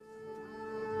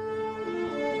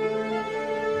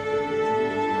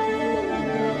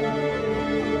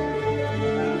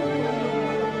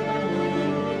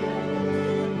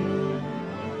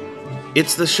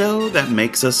It's the show that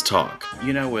makes us talk.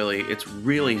 You know, Willie, it's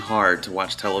really hard to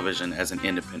watch television as an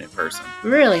independent person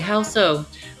Really? How so?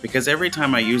 because every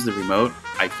time I use the remote,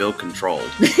 I feel controlled.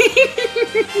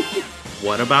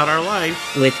 What about our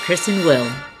life? With Chris and Will.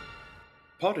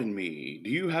 Pardon me, do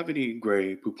you have any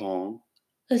Grey Poupon?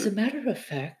 As a matter of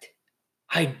fact,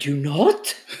 I do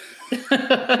not.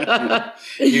 Do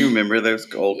you remember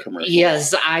those old commercials?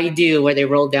 Yes, I do, where they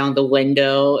roll down the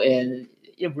window and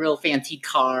a real fancy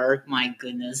car. My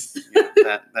goodness.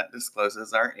 Yeah, that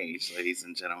discloses our age, ladies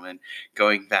and gentlemen,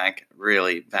 going back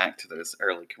to those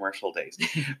early commercial days.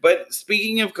 But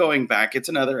speaking of going back, it's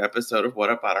another episode of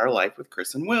What About Our Life with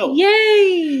Chris and Will.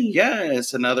 Yay!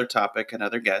 Yes, another topic,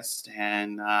 another guest,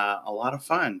 and a lot of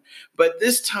fun. But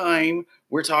this time,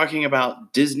 we're talking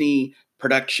about Disney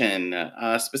production,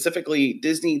 specifically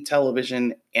Disney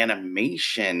television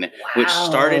animation, which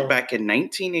started back in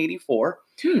 1984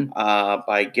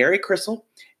 by Gary Crisell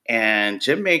and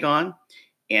Jim Magon,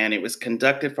 and it was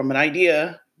conducted from an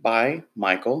idea by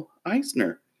Michael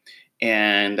Eisner.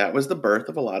 And that was the birth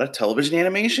of a lot of television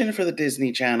animation for the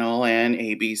Disney Channel and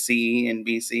ABC,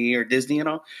 NBC, or Disney and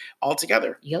all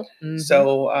together. Yep. Mm-hmm.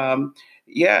 So,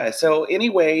 So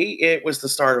anyway, it was the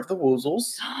start of the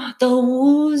Woozles. The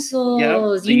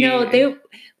Woozles. Yep,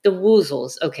 the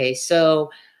Woozles. Okay,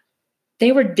 so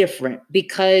they were different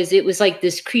because it was like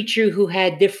this creature who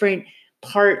had different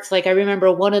parts. Like I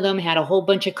remember one of them had a whole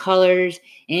bunch of colors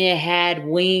and it had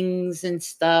wings and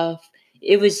stuff.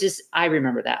 It was just, I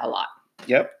remember that a lot.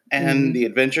 Yep. And The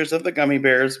Adventures of the Gummy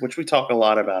Bears, which we talk a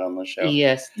lot about on the show.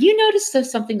 Yes. You noticed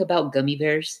there's something about gummy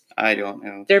bears? I don't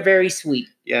know. They're very sweet.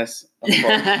 Yes, of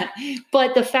course.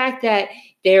 But the fact that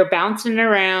they're bouncing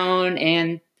around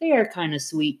and they are kind of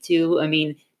sweet too. I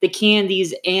mean, the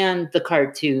candies and the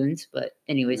cartoons. But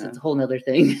anyways, it's a whole nother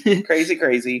thing.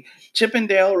 Crazy. Chip 'n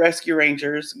Dale Rescue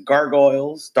Rangers,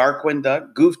 Gargoyles, Darkwing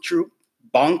Duck, Goof Troop,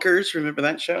 Bonkers. Remember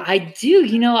that show? I do.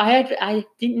 I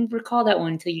didn't recall that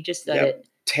one until you just said it.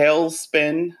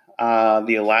 Tailspin,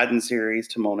 the Aladdin series,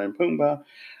 Timon and Pumbaa,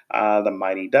 the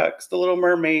Mighty Ducks, the Little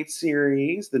Mermaid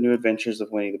series, the New Adventures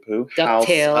of Winnie the Pooh,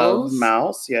 DuckTales. House of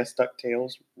Mouse, yes,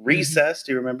 DuckTales, Recess.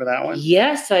 Do you remember that one?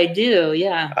 Yes, I do.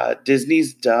 Yeah.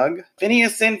 Disney's Doug,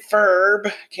 Phineas and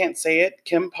Ferb, can't say it,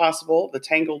 Kim Possible, the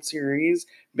Tangled series,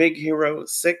 Big Hero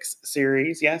 6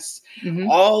 series, yes. Mm-hmm.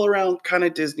 All around kind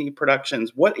of Disney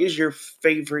productions. What is your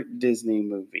favorite Disney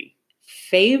movie?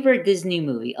 Favorite Disney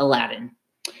movie? Aladdin.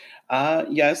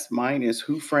 Yes, mine is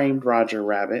Who Framed Roger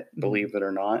Rabbit, believe it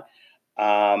or not.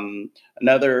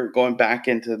 Another, going back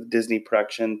into the Disney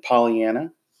production,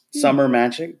 Pollyanna, Summer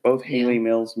Magic, both Haley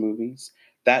Mills movies.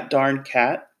 That Darn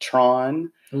Cat,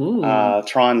 Tron,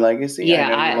 Tron Legacy.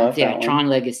 Yeah, Tron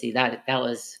Legacy. That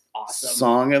was awesome.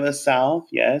 Song of the South,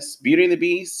 yes. Beauty and the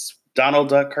Beast, Donald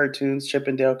Duck cartoons, Chip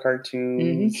 'n Dale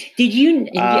cartoons. Mm-hmm. Did you?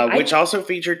 Which also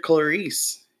featured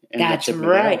Clarice. That's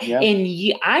right. Yeah. And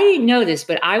I didn't know this,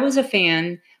 but I was a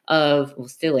fan of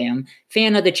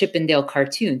the Chip 'n Dale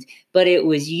cartoons. But it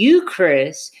was you,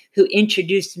 Chris, who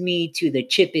introduced me to the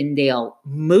Chip 'n Dale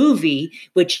movie,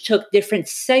 which took different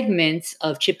segments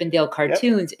of Chip 'n Dale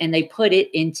cartoons and they put it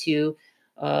into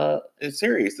a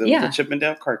series. The Chip 'n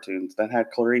Dale cartoons that had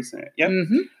Clarice in it. Yep.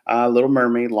 Mm-hmm. Little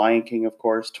Mermaid, Lion King, of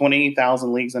course,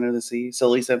 20,000 Leagues Under the Sea,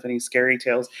 Silly Symphony, Scary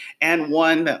Tales, and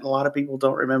one that a lot of people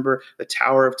don't remember, the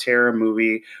Tower of Terror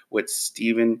movie with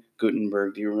Steven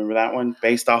Guttenberg. Do you remember that one?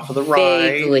 Based off of the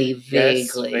ride. Vaguely.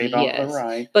 Based off the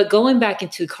ride. But going back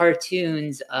into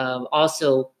cartoons,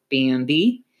 also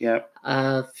Bambi. Yep.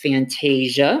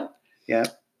 Fantasia.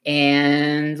 Yep.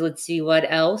 And let's see what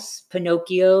else.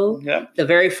 Pinocchio. Yep. The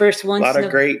very first one. A lot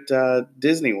of great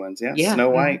Disney ones. Yeah.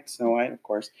 Snow White, of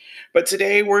course. But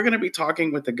today we're going to be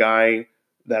talking with the guy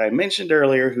that I mentioned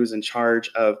earlier who's in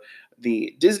charge of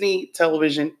the Disney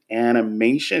Television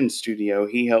Animation Studio.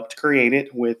 He helped create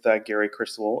it with Gary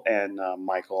Crisell and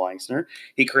Michael Eisner.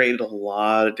 He created a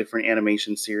lot of different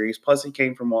animation series. Plus, he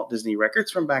came from Walt Disney Records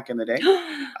from back in the day.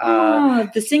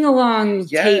 The sing-along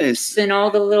tapes and all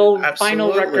the little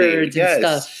vinyl records and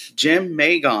stuff. Jim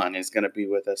Magon is going to be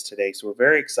with us today, so we're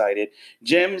very excited.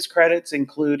 Jim's credits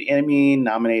include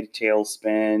Emmy-nominated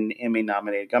Tailspin,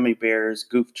 Emmy-nominated Gummy Bears,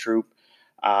 Goof Troop,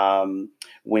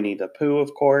 Winnie the Pooh,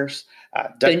 of course,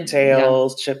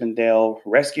 DuckTales, Chip 'n Dale,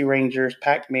 Rescue Rangers,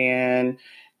 Pac-Man,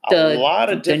 a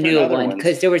lot of different the new other one, ones.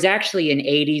 because there was actually an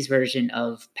 80s version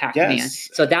of Pac-Man. Yes.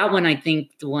 So that one, I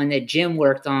think the one that Jim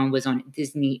worked on was on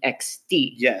Disney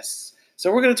XD. Yes.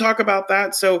 So we're going to talk about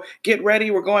that. So get ready.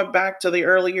 We're going back to the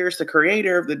early years. The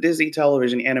creator of the Disney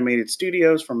Television Animated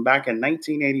Studios from back in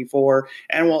 1984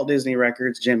 and Walt Disney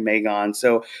Records, Jim Magon.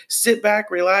 So sit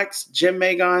back, relax. Jim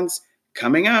Magon's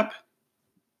coming up.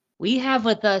 We have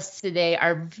with us today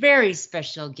our very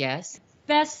special guest,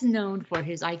 best known for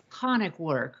his iconic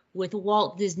work with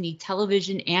Walt Disney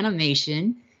Television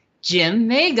Animation, Jim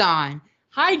Magon.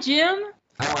 Hi, Jim.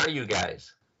 How are you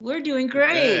guys? We're doing We're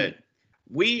good. great.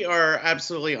 We are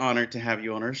absolutely honored to have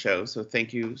you on our show, so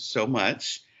thank you so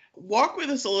much. Walk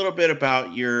with us a little bit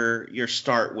about your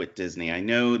start with Disney. I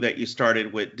know that you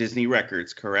started with Disney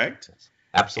Records, correct?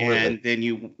 Absolutely. And then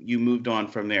you moved on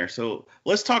from there. So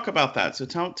let's talk about that. So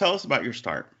tell us about your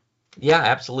start. Yeah,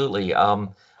 absolutely.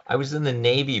 I was in the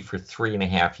Navy for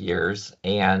 3.5 years,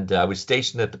 and I was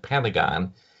stationed at the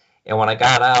Pentagon. And when I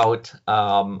got out,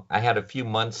 I had a few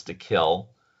months to kill.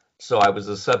 So I was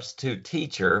a substitute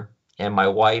teacher, and my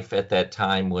wife at that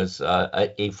time was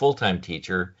a full-time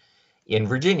teacher in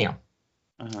Virginia.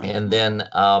 Uh-huh. And then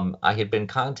I had been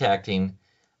contacting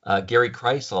Gary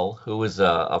Kreisel, who was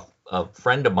a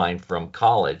friend of mine from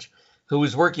college, who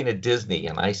was working at Disney.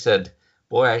 And I said,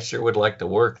 boy, I sure would like to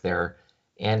work there.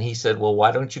 And he said, well,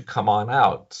 why don't you come on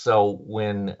out? So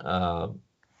when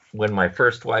my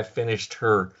first wife finished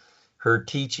her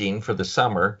teaching for the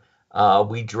summer,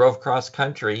 we drove cross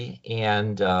country,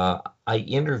 and I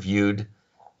interviewed.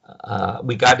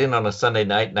 We got in on a Sunday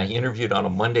night, and I interviewed on a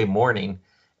Monday morning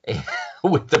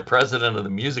with the president of the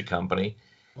music company.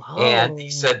 Whoa. And he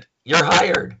said, you're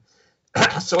hired.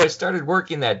 So I started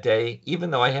working that day,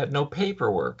 even though I had no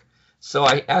paperwork. So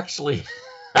I actually,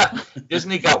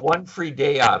 Disney got one free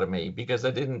day out of me because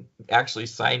I didn't actually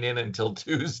sign in until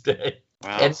Tuesday.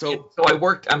 Wow. And so I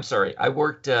worked, I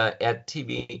worked at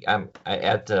TV,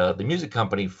 at the music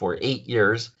company for 8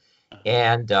 years.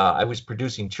 And I was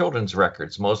producing children's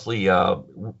records, mostly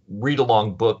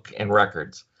read-along book and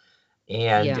records.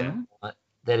 And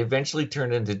that eventually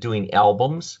turned into doing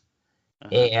albums.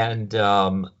 And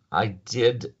I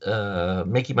did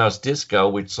Mickey Mouse Disco,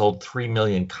 which sold 3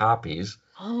 million copies.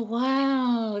 Oh,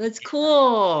 wow. That's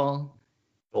cool.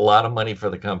 A lot of money for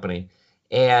the company.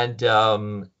 And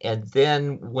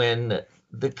then when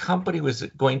the company was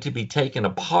going to be taken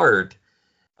apart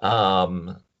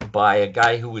by a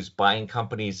guy who was buying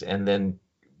companies and then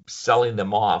selling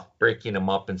them off, breaking them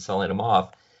up and selling them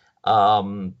off,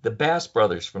 the Bass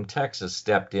Brothers from Texas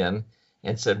stepped in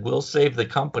and said, we'll save the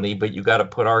company, but you got to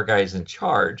put our guys in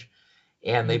charge.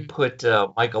 And they put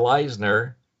Michael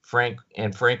Eisner, Frank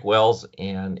Wells,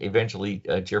 and eventually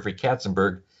Jeffrey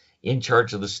Katzenberg in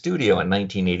charge of the studio in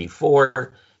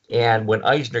 1984. And when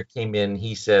Eisner came in,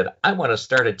 he said, I want to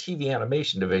start a TV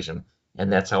animation division.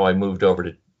 And that's how I moved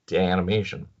over to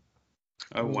animation.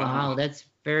 Oh, wow. That's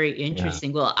very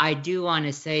interesting. Yeah. Well, I do want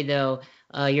to say, though,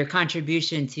 your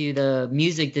contribution to the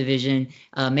music division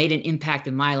made an impact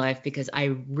in my life, because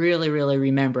I really, really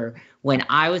remember when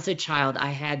I was a child, I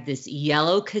had this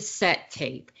yellow cassette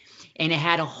tape, and it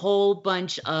had a whole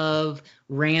bunch of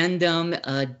random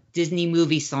Disney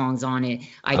movie songs on it.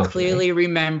 I clearly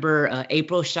remember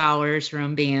April Showers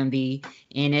from Bambi,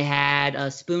 and it had A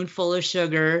Spoonful of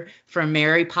Sugar from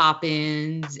Mary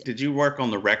Poppins. Did you work on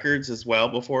the records as well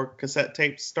before cassette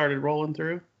tapes started rolling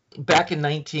through? Back in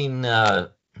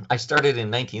I started in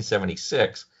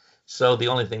 1976. So the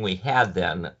only thing we had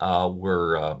then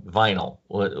were vinyl.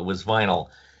 It was vinyl.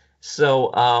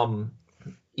 So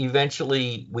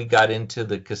eventually we got into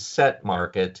the cassette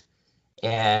market,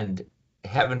 and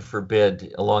heaven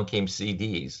forbid along came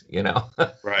CDs, you know.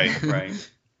 Right.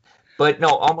 But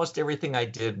no, almost everything I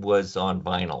did was on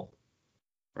vinyl.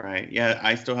 Right. Yeah,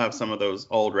 I still have some of those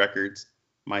old records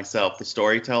myself, the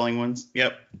storytelling ones.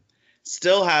 Yep.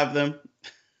 Still have them.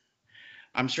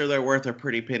 I'm sure they're worth a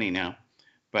pretty penny now.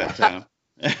 But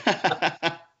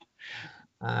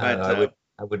I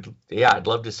would, yeah, I'd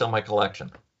love to sell my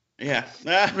collection. Yeah.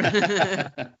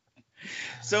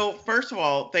 So first of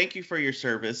all, thank you for your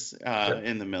service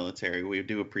in the military. We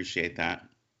do appreciate that.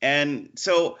 And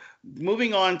so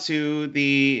moving on to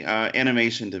the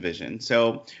animation division.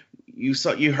 So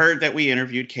you heard that we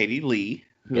interviewed Katie Lee,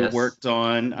 who worked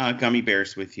on Gummy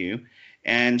Bears with you.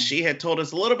 And she had told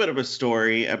us a little bit of a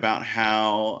story about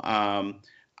how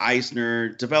Eisner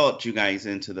developed you guys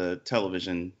into the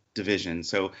television division.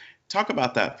 So talk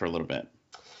about that for a little bit.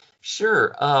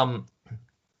 Sure.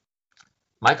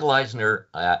 Michael Eisner,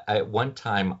 at one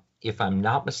time, if I'm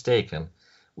not mistaken,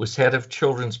 was head of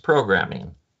children's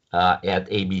programming at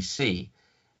ABC.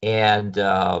 And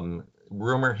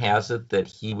rumor has it that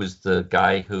he was the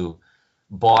guy who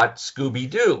bought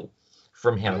Scooby-Doo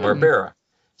from Hanna-Barbera.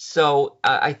 So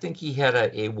I think he had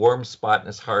a warm spot in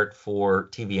his heart for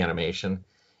TV animation.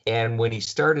 And when he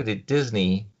started at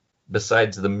Disney,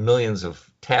 besides the millions of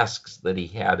tasks that he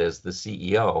had as the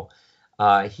CEO,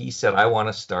 he said, I want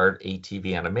to start a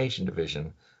TV animation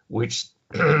division, which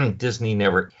Disney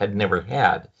never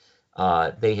had.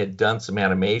 They had done some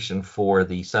animation for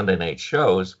the Sunday night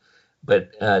shows,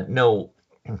 but no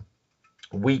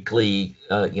weekly,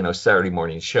 Saturday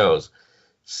morning shows.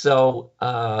 So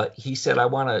he said, I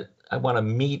want to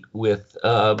meet with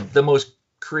the most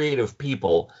creative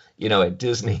people, at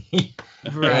Disney.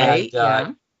 Right. And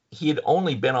Yeah. he had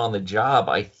only been on the job,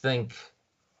 I think,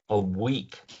 a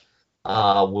week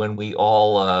when we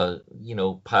all,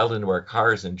 piled into our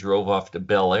cars and drove off to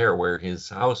Bel Air, where his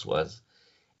house was.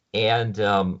 And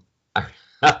I,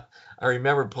 I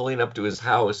remember pulling up to his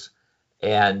house,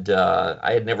 and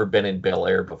I had never been in Bel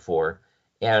Air before,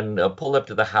 and pulled up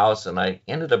to the house, and I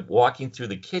ended up walking through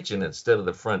the kitchen instead of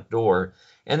the front door,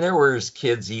 and there were his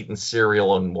kids eating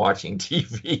cereal and watching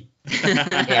TV,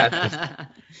 and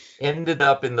ended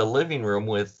up in the living room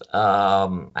with,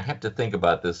 I have to think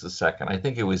about this a second. I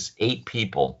think it was 8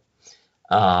 people,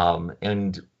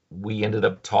 and we ended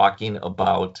up talking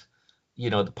about,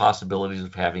 the possibilities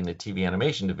of having a TV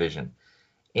animation division.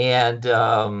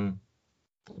 And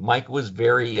Mike was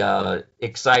very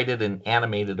excited and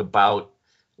animated about,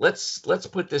 let's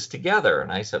put this together.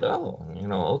 And I said, oh,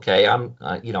 okay, I'm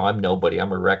nobody.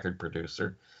 I'm a record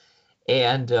producer.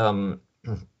 And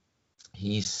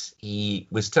he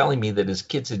was telling me that his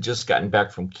kids had just gotten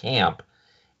back from camp,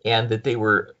 and that they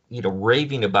were,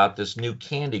 raving about this new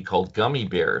candy called gummy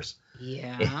bears.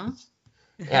 Yeah.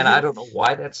 And I don't know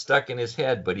why that stuck in his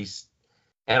head, but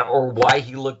or why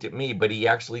he looked at me, but he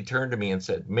actually turned to me and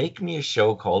said, "Make me a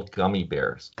show called Gummy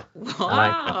Bears." And I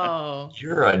thought, Wow.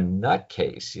 you're a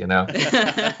nutcase,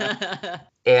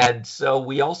 And so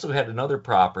we also had another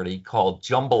property called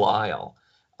Jambalaya.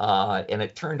 And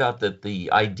it turned out that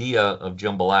the idea of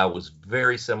Jambalaya was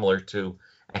very similar to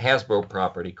a Hasbro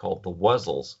property called the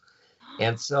Wuzzles.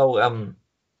 And so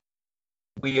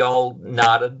we all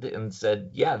nodded and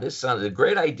said, yeah, this sounds a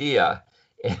great idea.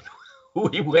 And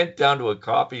we went down to a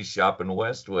coffee shop in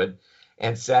Westwood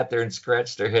and sat there and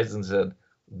scratched our heads and said,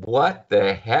 what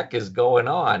the heck is going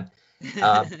on?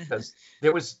 Because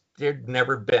there'd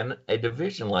never been a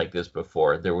division like this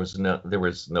before. There was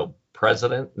no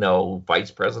president, no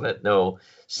vice president, no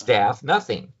staff,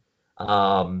 nothing.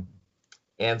 And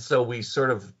so we sort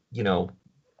of,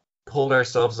 pulled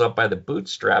ourselves up by the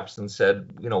bootstraps and said,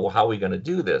 well, how are we going to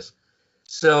do this?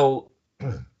 So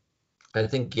I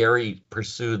think Gary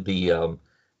pursued the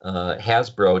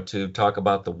Hasbro to talk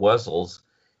about the Wuzzles,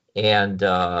 and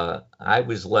I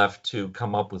was left to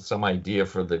come up with some idea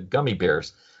for the Gummy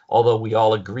Bears. Although we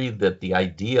all agreed that the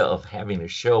idea of having a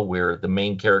show where the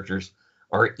main characters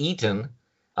are eaten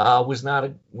was not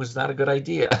a good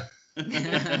idea.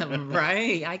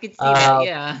 Right. I could see that.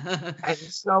 Yeah. And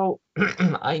so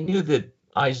I knew that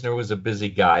Eisner was a busy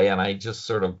guy, and I just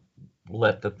sort of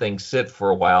let the thing sit for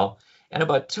a while. And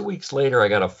about 2 weeks later, I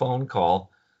got a phone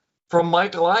call from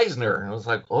Michael Eisner. And I was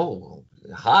like, oh,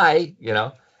 hi,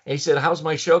 And he said, how's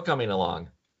my show coming along?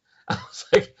 I was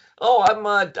like, oh,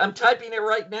 I'm typing it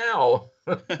right now.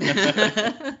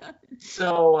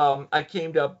 So I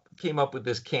came up with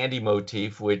this candy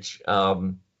motif, which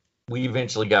we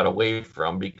eventually got away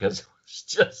from because it was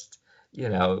just,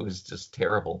 it was just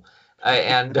terrible.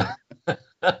 And did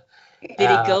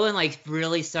it go in like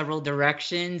really several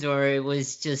directions, or it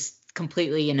was just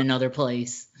completely in another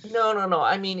place? No.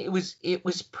 I mean, it was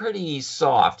pretty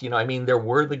soft. I mean, there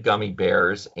were the gummy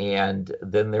bears, and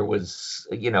then there was,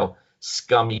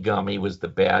 Scummy Gummy was the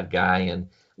bad guy, and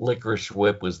Licorice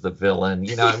Whip was the villain.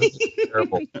 I mean,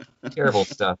 terrible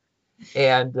stuff.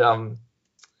 And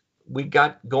we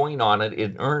got going on it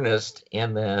in earnest,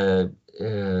 and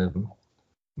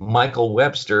Michael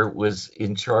Webster was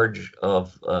in charge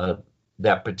of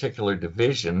that particular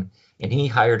division, and he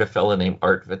hired a fellow named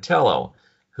Art Vitello,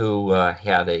 who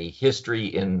had a history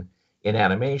in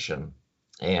animation,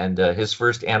 and his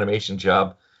first animation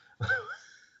job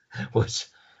was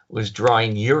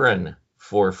drawing urine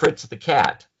for Fritz the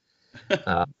cat.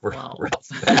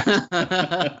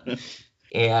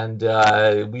 And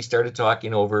we started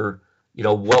talking over,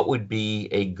 what would be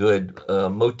a good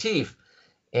motif.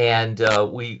 And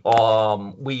we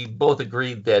both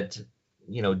agreed that,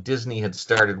 Disney had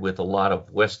started with a lot of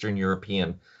Western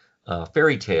European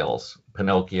fairy tales,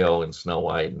 Pinocchio and Snow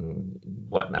White and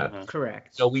whatnot.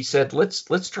 Correct. So we said,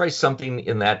 let's try something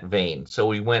in that vein. So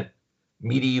we went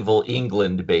medieval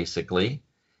England, basically,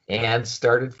 and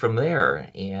started from there,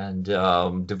 and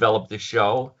developed the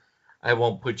show. I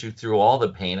won't put you through all the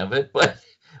pain of it, but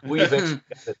we eventually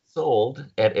got it sold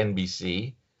at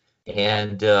NBC.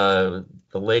 And the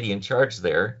lady in charge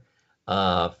there,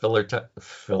 Phyllis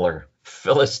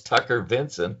Tucker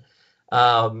Vinson,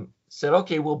 said,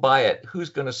 okay, we'll buy it. Who's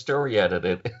going to story edit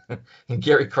it? And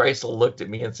Gary Kreisel looked at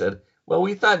me and said, well,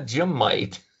 we thought Jim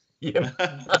might. You know?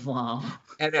 Wow.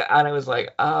 And I was like,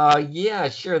 yeah,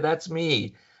 sure, that's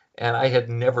me. And I had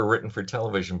never written for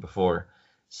television before.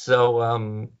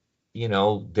 So,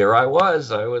 there I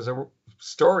was. I was a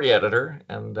story editor,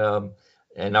 and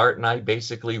Art and I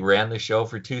basically ran the show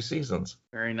for 2 seasons.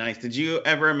 Very nice. Did you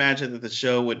ever imagine that the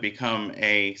show would become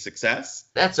a success?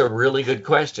 That's a really good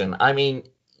question. I mean,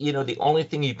 the only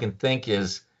thing you can think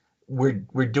is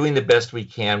we're doing the best we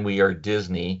can. We are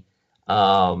Disney.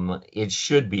 It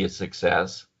should be a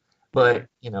success, but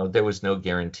there was no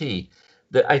guarantee.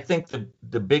 I think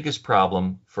the biggest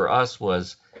problem for us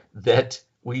was that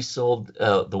we sold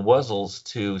the Wuzzles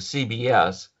to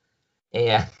CBS,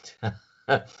 and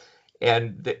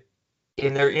and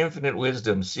in their infinite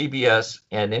wisdom, CBS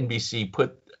and NBC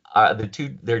put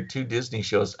their two Disney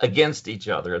shows against each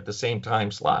other at the same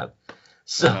time slot.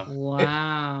 So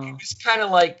wow, it was kind of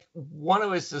like one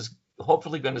of us is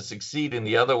hopefully going to succeed, and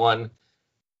the other one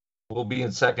will be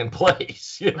in second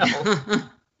place.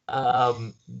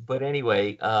 But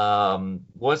anyway,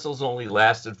 Wuzzles only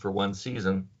lasted for 1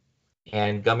 season,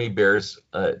 and Gummy Bears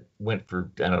went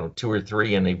for, I don't know, 2 or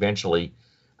 3, and eventually,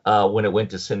 when it went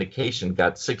to syndication,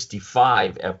 got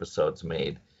 65 episodes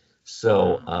made.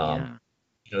 So,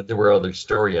 there were other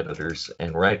story editors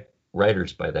and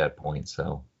writers by that point.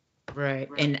 So. Right.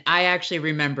 And I actually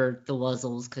remember the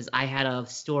Wuzzles because I had a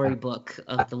storybook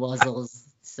of the Wuzzles.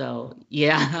 So,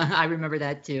 yeah, I remember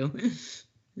that too.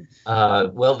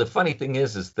 Well, the funny thing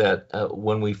is that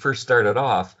when we first started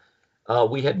off,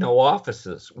 we had no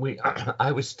offices.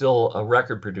 I was still a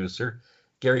record producer.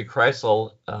 Gary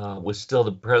Kreisel was still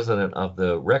the president of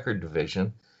the record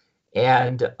division.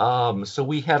 And so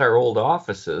we had our old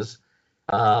offices.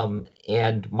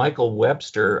 And Michael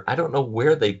Webster, I don't know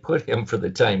where they put him for the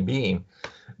time being,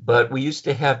 but we used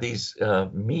to have these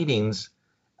meetings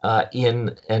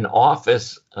in an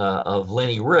office of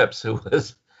Lenny Rips, who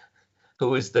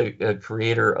was the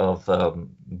creator of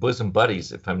Bosom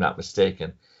Buddies, if I'm not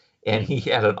mistaken. And he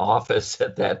had an office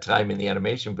at that time in the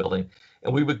animation building.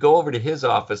 And we would go over to his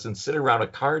office and sit around a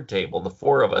card table, the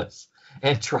 4 of us,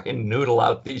 and try and noodle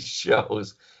out these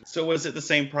shows. So was it the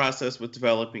same process with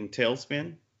developing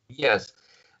Tailspin? Yes.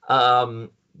 And,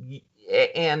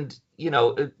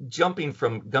 jumping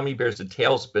from Gummy Bears to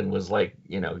Tailspin was like,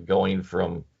 going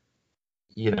from,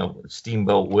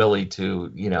 Steamboat Willie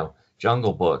to,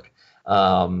 Jungle Book.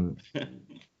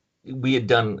 We had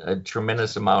done a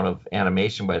tremendous amount of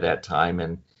animation by that time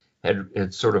and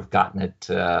had sort of gotten it,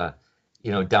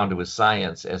 down to a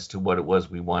science as to what it was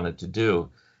we wanted to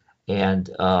do. And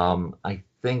I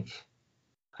think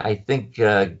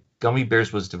Gummy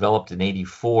Bears was developed in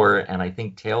 84, and I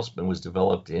think Tailspin was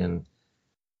developed in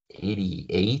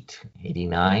 88,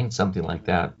 89, something like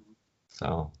that.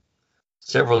 So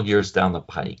several years down the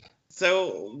pike.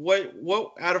 So what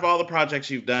out of all the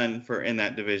projects you've done in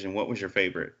that division, what was your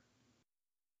favorite?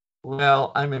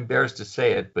 Well, I'm embarrassed to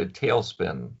say it, but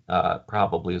Tailspin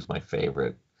probably is my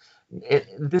favorite.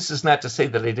 This is not to say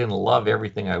that I didn't love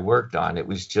everything I worked on. It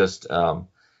was just, because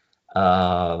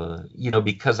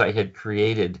I had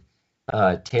created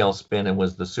Tailspin and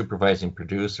was the supervising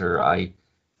producer, I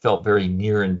felt very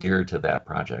near and dear to that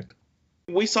project.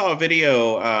 We saw a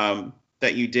video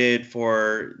that you did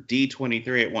for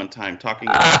D23 at one time, talking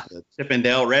about the Chip and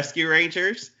Dale Rescue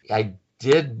Rangers. I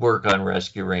did work on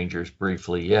Rescue Rangers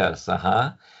briefly, yes.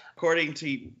 According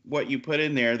to what you put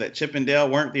in there, that Chip and Dale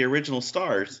weren't the original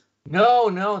stars.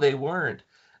 No, they weren't.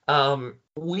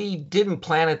 We didn't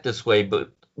plan it this way, but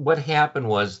what happened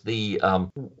was we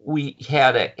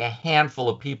had a handful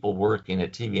of people working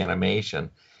at TV Animation.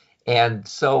 And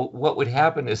so what would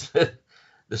happen is that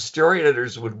the story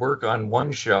editors would work on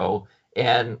one show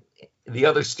and the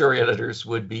other story editors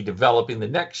would be developing the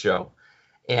next show.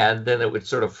 And then it would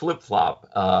sort of flip-flop.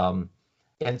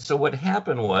 And so what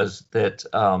happened was that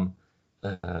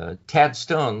Tad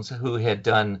Stones, who had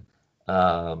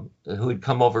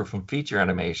come over from feature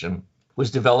animation,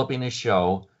 was developing a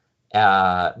show,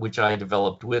 which I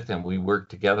developed with him. We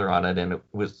worked together on it, and it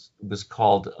was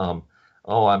called,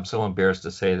 I'm so embarrassed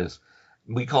to say this.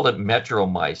 We called it Metro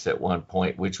Mice at one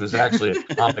point, which was actually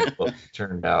a comic book, it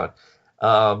turned out.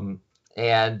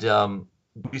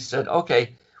 We said,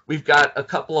 okay, we've got a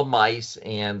couple of mice,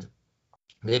 and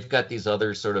they've got these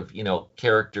other sort of,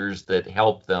 characters that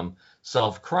help them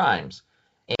solve crimes.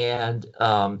 And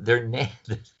the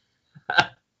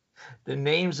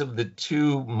names of the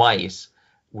 2 mice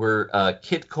were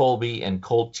Kit Colby and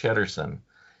Colt Cheddarson.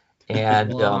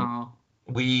 And wow.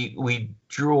 We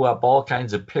drew up all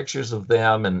kinds of pictures of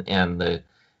them and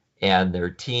their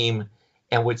team.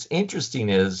 And what's interesting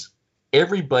is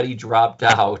everybody dropped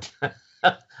out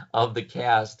of the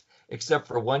cast except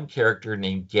for one character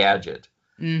named Gadget,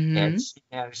 and Mm-hmm. she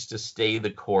managed to stay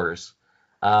the course.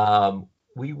 Um,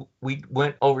 we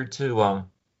went over to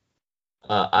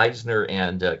Eisner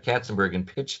and Katzenberg and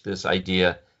pitched this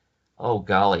idea, oh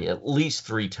golly, at least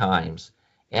 3 times.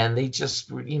 And they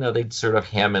just, they'd sort of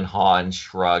hem and haw and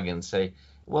shrug and say,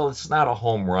 well, it's not a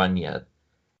home run yet.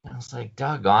 And I was like,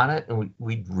 doggone it. And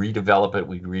we'd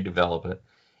redevelop it.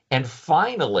 And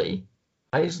finally,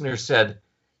 Eisner said,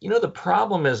 the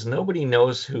problem is nobody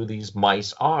knows who these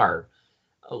mice are.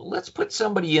 Let's put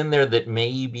somebody in there that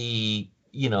maybe,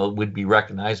 would be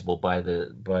recognizable by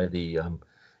the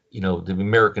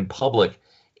American public.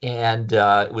 And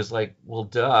it was like, well,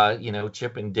 duh,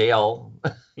 Chip and Dale,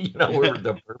 were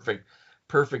the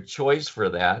perfect choice for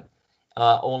that.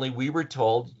 Only we were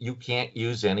told you can't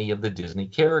use any of the Disney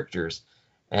characters.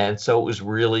 And so it was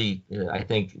really, I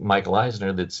think, Michael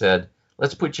Eisner that said,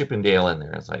 let's put Chip and Dale in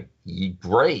there. It's like,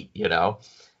 great,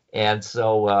 And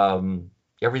so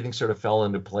everything sort of fell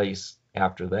into place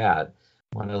after that.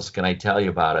 What else can I tell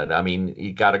you about it? I mean,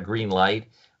 you got a green light.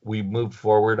 We moved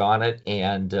forward on it.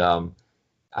 And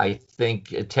I think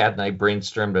Tad and I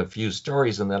brainstormed a few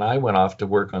stories, and then I went off to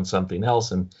work on something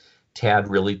else. And Tad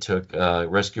really took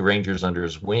Rescue Rangers under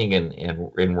his wing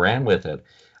and ran with it.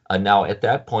 Now, at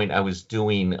that point, I was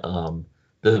doing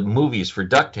the movies for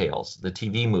DuckTales, the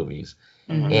TV movies.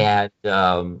 Mm-hmm.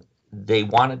 And they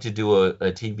wanted to do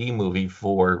a TV movie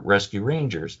for Rescue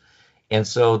Rangers. And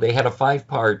so they had a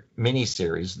 5-part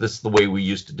miniseries. This is the way we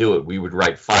used to do it. We would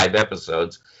write 5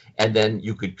 episodes, and then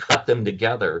you could cut them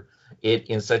together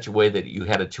in such a way that you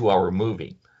had a 2-hour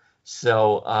movie.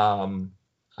 So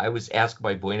I was asked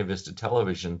by Buena Vista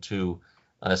Television to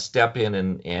step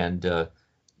in and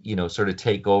sort of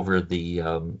take over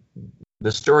the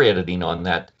story editing on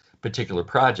that particular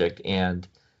project, and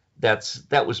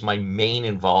that was my main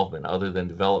involvement. Other than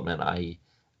development,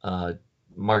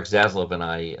 Mark Zaslav and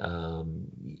I,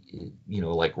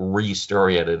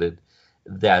 re-story edited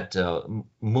that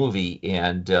movie,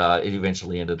 and it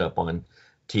eventually ended up on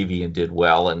TV and did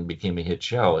well and became a hit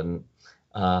show. And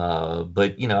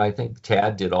but I think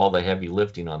Tad did all the heavy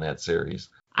lifting on that series.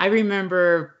 I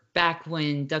remember back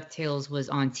when DuckTales was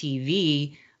on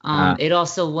TV, it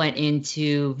also went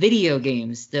into video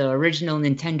games, the original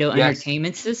Nintendo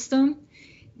Entertainment System.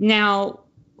 Now,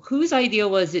 whose idea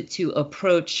was it to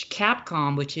approach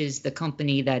Capcom, which is the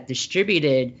company that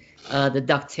distributed the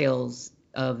DuckTales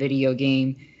video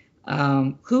game?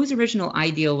 Whose original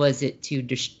idea was it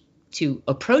to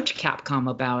approach Capcom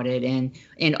about it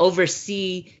and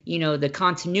oversee, the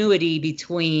continuity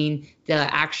between the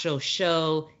actual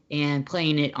show and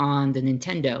playing it on the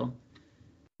Nintendo?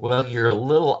 Well, you're a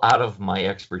little out of my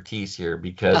expertise here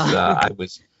because I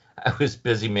was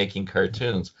busy making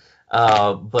cartoons.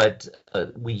 But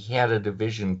we had a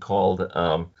division called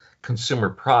Consumer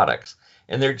Products,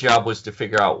 and their job was to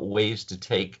figure out ways to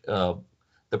take the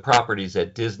properties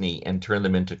at Disney and turn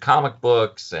them into comic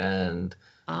books and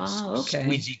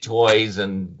squeegee toys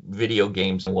and video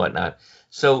games and whatnot.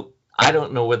 So I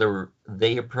don't know whether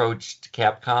they approached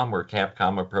Capcom or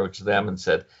Capcom approached them and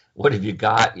said, "What have you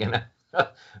got?"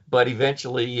 But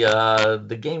eventually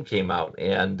the game came out,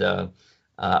 and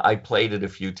I played it a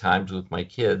few times with my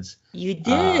kids. You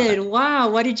did? Wow.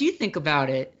 What did you think about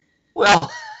it?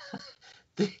 Well,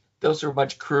 those were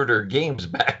much cruder games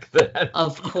back then.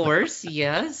 Of course,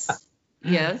 yes.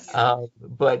 Yes.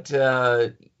 But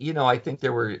I think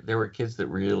there were kids that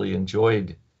really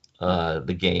enjoyed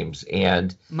the games,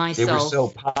 and they were so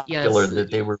popular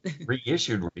that they were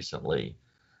reissued recently,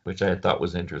 which I thought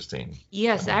was interesting.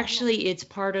 Yes, actually, it's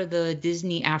part of the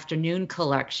Disney Afternoon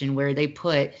collection where they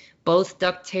put both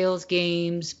DuckTales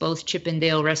games, both Chip and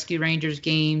Dale Rescue Rangers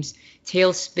games,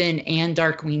 Tailspin, and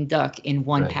Darkwing Duck in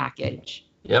one package.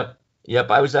 Yep.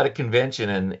 I was at a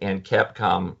convention and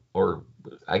Capcom, or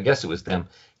I guess it was them,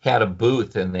 had a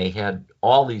booth, and they had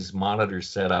all these monitors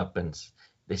set up, and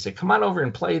they said, "Come on over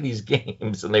and play these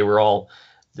games," and they were all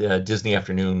the Disney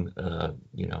Afternoon,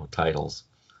 titles.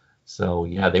 So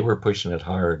yeah, they were pushing it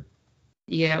hard.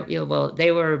 Yeah. Well,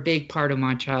 they were a big part of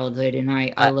my childhood, and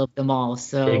I loved them all.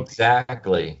 So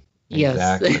exactly.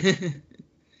 Yes.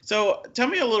 So tell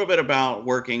me a little bit about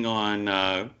working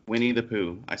on Winnie the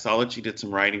Pooh. I saw that you did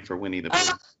some writing for Winnie the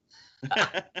Pooh.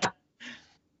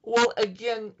 Well,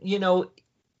 again,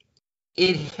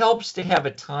 it helps to have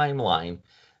a timeline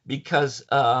because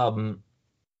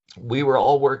we were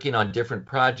all working on different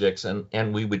projects,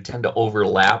 and we would tend to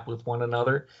overlap with one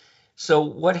another. So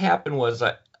what happened was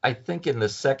I think in the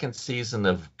second season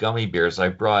of Gummy Bears, I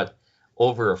brought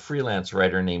over a freelance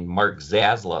writer named Mark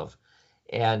Zaslav.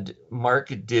 And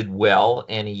Mark did well,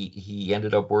 and he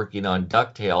ended up working on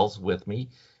DuckTales with me.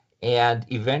 And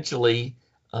eventually,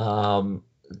 um,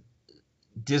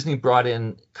 Disney brought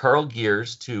in Carl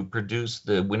Gears to produce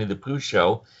the Winnie the Pooh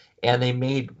show, and they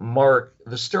made Mark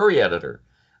the story editor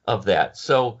of that.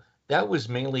 So that was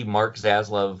mainly Mark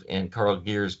Zaslav and Carl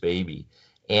Gears' baby.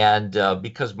 And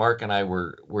because Mark and I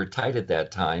were tight at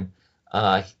that time,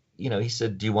 uh, he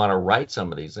said, "Do you want to write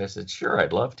some of these?" I said, "Sure,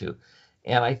 I'd love to."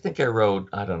 And I think I wrote,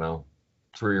 I don't know,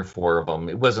 3 or 4 of them.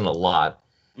 It wasn't a lot,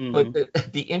 but Hmm.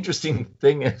 the interesting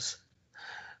thing is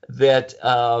that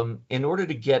in order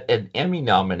to get an Emmy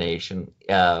nomination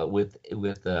with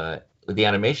the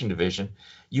animation division,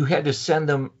 you had to send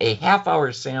them a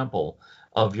half-hour sample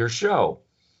of your show.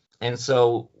 And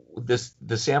so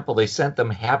the sample they sent them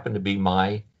happened to be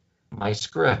my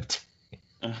script,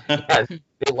 and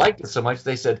they liked it so much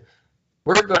they said,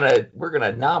 we're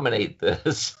gonna nominate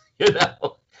this,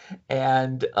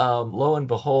 And lo and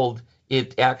behold,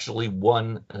 it actually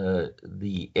won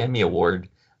the Emmy Award,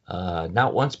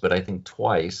 not once, but I think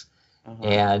twice. Uh-huh.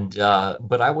 And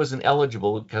but I wasn't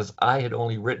eligible because I had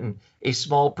only written a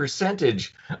small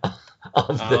percentage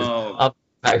of the Oh, of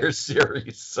the entire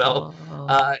series. So Oh.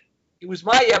 uh, it was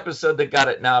my episode that got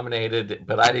it nominated,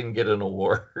 but I didn't get an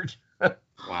award.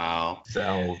 wow.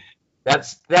 So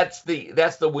that's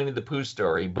the Winnie the Pooh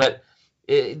story. But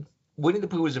it, Winnie the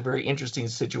Pooh is a very interesting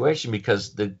situation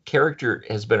because the character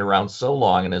has been around so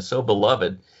long and is so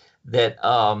beloved that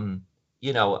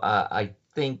I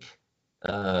think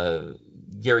uh,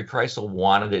 Gary Kreisel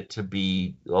wanted it to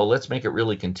be, oh, let's make it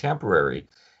really contemporary.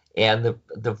 And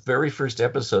the very first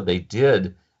episode they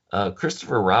did,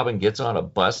 Christopher Robin gets on a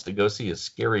bus to go see a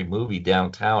scary movie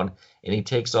downtown, and he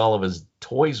takes all of his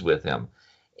toys with him.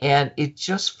 And it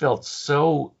just felt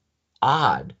so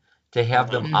odd to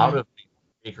have them Uh-huh. out Hmm. of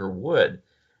Baker Wood,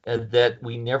 and that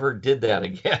we never did that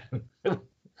again.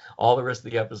 All the rest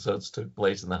of the episodes took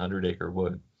place in the 100 Acre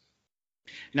Wood.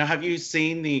 Now, have you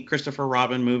seen the Christopher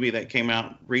Robin movie that came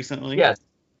out recently? Yes,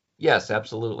 yes,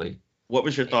 absolutely. What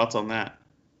was your thoughts on that?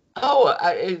 Oh,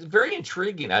 it's very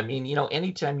intriguing. I mean,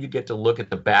 anytime you get to look at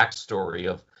the backstory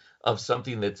of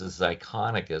something that's as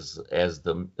iconic as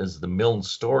the Milne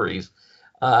stories,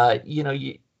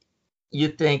 you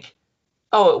think,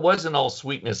 oh, it wasn't all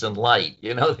sweetness and light.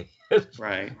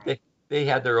 Right. They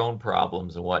had their own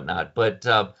problems and whatnot. But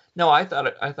no, I thought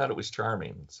it was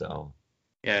charming. So,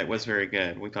 Yeah, it was very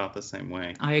good. We thought the same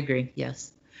way. I agree.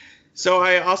 Yes. So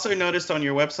I also noticed on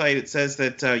your website it says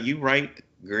that you write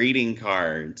greeting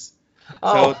cards. So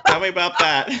oh, tell me about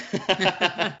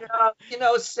that.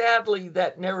 sadly,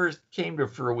 that never came to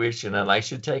fruition, and I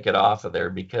should take it off of there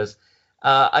because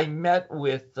I met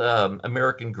with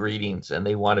American Greetings, and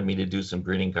they wanted me to do some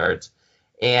greeting cards,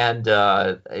 and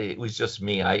it was just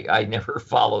me. I never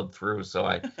followed through, so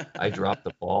I dropped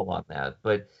the ball on that.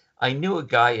 But I knew a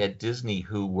guy at Disney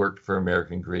who worked for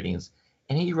American Greetings,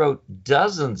 and he wrote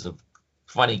dozens of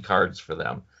funny cards for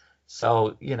them.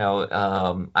 So,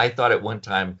 I thought at one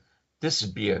time this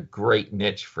would be a great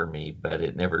niche for me, but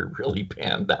it never really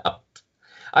panned out.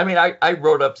 I mean, I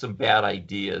wrote up some bad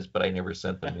ideas, but I never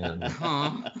sent them in.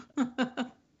 Aw.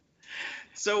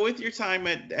 So with your time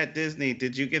at Disney,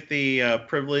 did you get the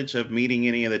privilege of meeting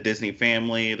any of the Disney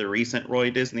family, the recent Roy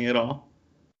Disney at all?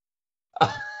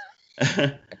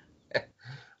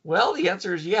 Well, the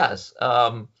answer is yes.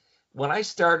 When I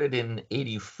started in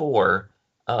 '84,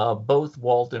 both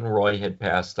Walt and Roy had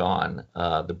passed on,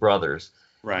 the brothers,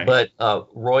 Right. but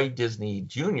Roy Disney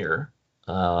Jr.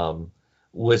 Um,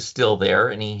 was still there,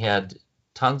 and he had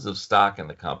tons of stock in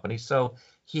the company, so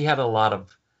he had a lot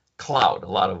of clout, a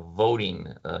lot of voting,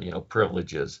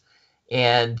 privileges,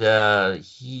 and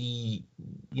he,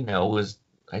 was,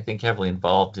 I think, heavily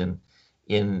involved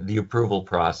in the approval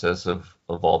process of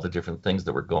all the different things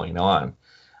that were going on.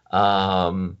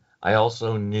 I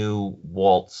also knew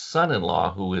Walt's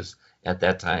son-in-law, who was at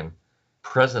that time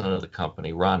president of the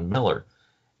company, Ron Miller,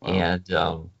 Wow.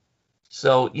 and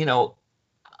so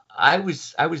I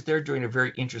was there during a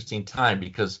very interesting time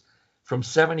because from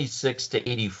 '76 to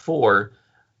 '84,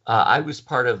 I was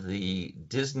part of the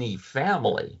Disney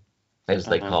family, as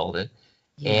they Uh-huh. called it,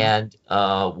 Yeah. and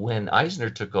when Eisner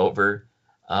took over,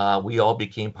 we all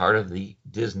became part of the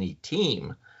Disney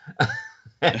team.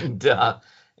 And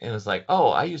it was like, oh,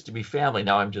 I used to be family.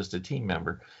 Now I'm just a team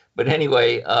member. But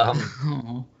anyway,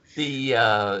 Oh.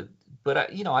 the but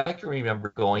I can remember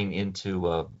going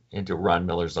into Ron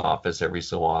Miller's office every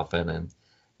so often, and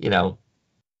you know,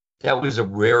 that was a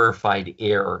rarefied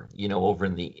air, over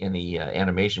in the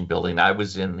animation building. I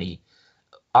was in the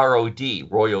ROD,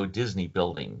 Royal Disney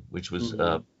Building, which was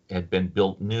Hmm. had been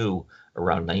built new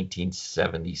around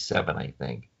 1977, I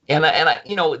think. And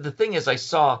the thing is,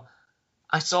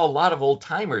 I saw a lot of old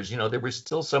timers. There were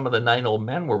still some of the nine old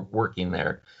men were working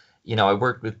there. I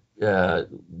worked with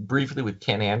briefly with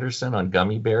Ken Anderson on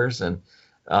Gummy Bears, and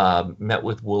met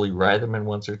with Wooly Reitherman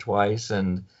once or twice.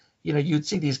 And you'd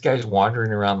see these guys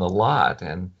wandering around the lot,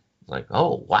 and like,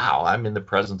 oh wow, I'm in the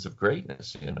presence of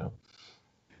greatness.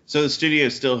 So the studio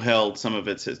still held some of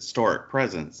its historic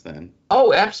presence then.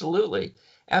 Oh, absolutely,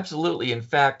 absolutely. In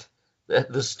fact,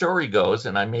 the story goes,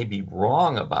 and I may be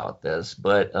wrong about this,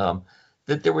 but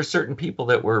that there were certain people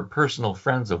that were personal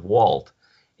friends of Walt.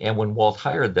 And when Walt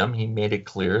hired them, he made it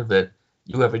clear that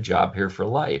you have a job here for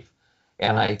life.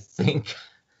 And I think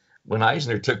when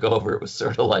Eisner took over, it was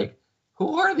sort of like,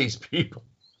 who are these people?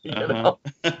 And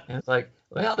it's like,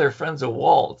 well, they're friends of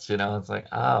Walt's. It's like,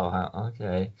 oh,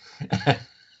 okay.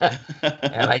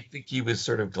 And I think he was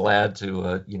sort of glad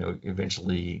to,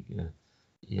 eventually,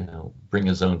 bring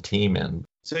his own team in.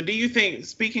 So do you think,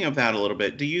 speaking of that a little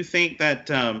bit, do you think that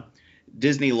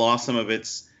Disney lost some of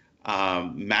its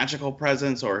magical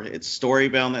presence or its story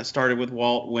bound that started with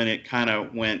Walt when it kind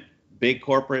of went big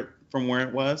corporate from where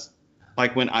it was,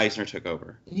 like when Eisner took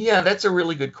over? Yeah, that's a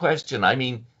really good question. I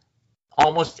mean,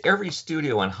 almost every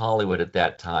studio in Hollywood at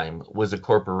that time was a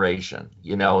corporation.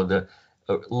 The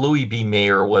Louis B.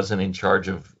 Mayer wasn't in charge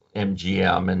of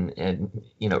MGM, and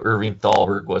Irving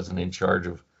Thalberg wasn't in charge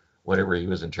of whatever he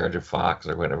was in charge of, Fox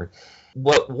or whatever.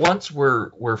 What once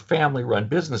were family-run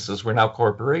businesses were now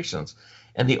corporations.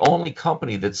 And the only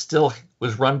company that still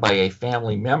was run by a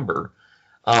family member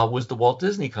was the Walt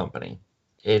Disney Company.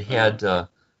 It had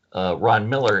Ron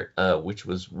Miller, which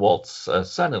was Walt's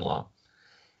son-in-law.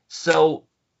 So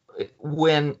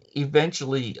when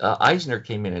eventually Eisner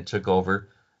came in and took over,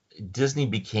 Disney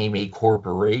became a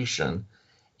corporation.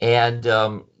 And,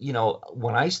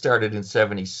 when I started in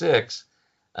 76,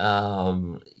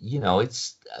 it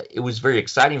was very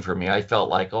exciting for me. I felt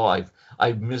like,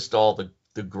 I've missed all the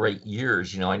great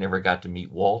years. I never got to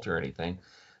meet Walt or anything,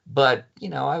 but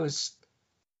I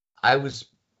was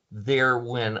there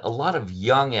when a lot of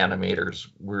young animators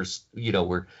were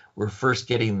first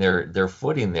getting their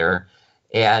footing there,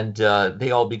 and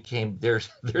they all became they're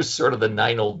sort of the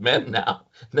nine old men now,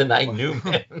 the nine new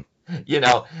men,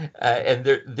 and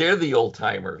they're the old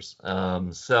timers.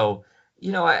 So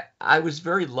I was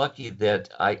very lucky that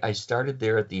I started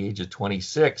there at the age of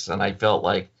 26, and I felt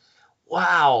like,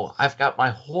 wow, I've got my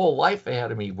whole life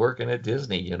ahead of me working at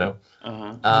Disney,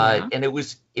 And it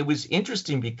was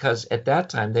interesting because at that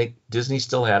time Disney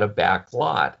still had a back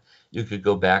lot. You could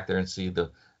go back there and see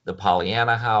the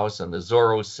Pollyanna house and the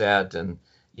Zorro set, and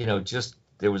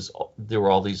there were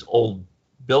all these old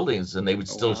buildings, and they would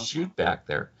still shoot back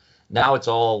there. Now it's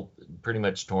all pretty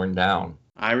much torn down.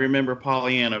 I remember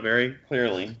Pollyanna very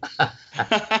clearly.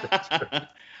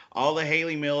 All the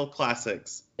Haley Mills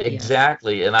classics.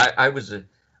 Exactly. And I was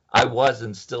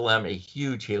and still am a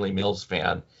huge Haley Mills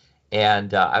fan.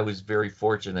 And I was very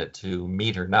fortunate to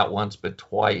meet her not once, but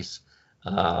twice,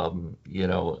 in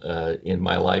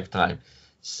my lifetime.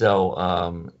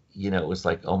 So, it was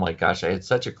like, oh my gosh, I had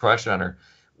such a crush on her.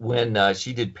 When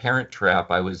she did Parent Trap,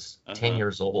 I was 10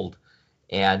 years old,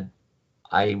 and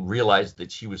I realized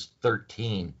that she was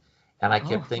 13. And I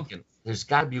kept thinking, there's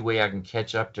got to be a way I can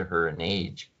catch up to her in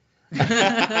age.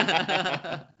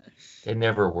 It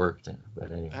never worked,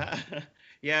 but anyway.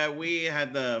 Yeah, we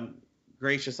had the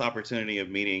gracious opportunity of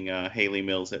meeting Haley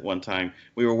Mills at one time.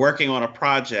 We were working on a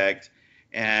project,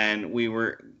 and we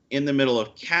were in the middle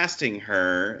of casting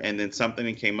her, and then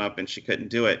something came up and she couldn't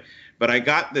do it. But I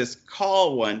got this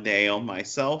call one day on my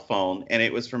cell phone, and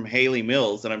it was from Haley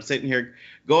Mills, and I'm sitting here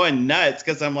going nuts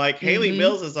because I'm like, Haley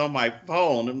Mills is on my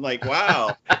phone. I'm like,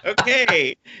 wow,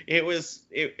 okay. It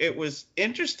was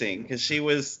interesting because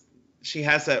she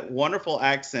has that wonderful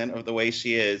accent of the way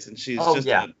she is, and she's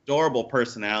an adorable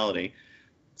personality.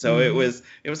 So it was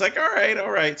like, all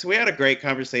right. So we had a great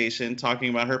conversation talking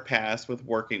about her past with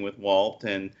working with Walt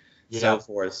and so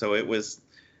forth.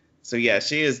 So yeah,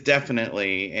 she is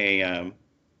definitely a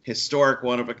historic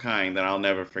one of a kind that I'll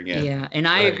never forget. Yeah, and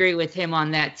I agree with him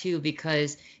on that too,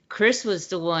 because Chris was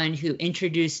the one who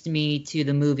introduced me to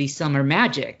the movie Summer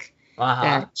Magic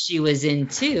that she was in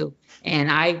too,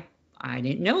 and I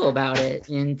didn't know about it,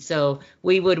 and so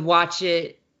we would watch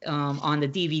it on the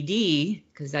DVD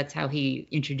because that's how he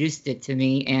introduced it to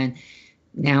me, and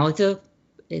now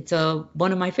it's a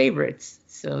one of my favorites.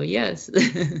 So yes.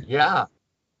 Yeah,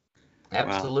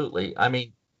 absolutely. Wow. I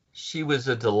mean, she was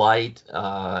a delight,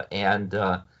 and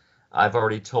I've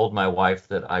already told my wife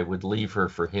that I would leave her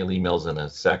for Haley Mills in a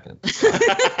second.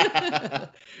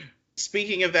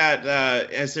 Speaking of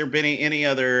that, has there been any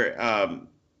other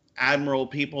Admiral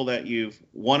people that you've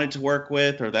wanted to work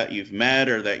with, or that you've met,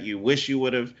 or that you wish you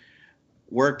would have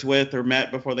worked with or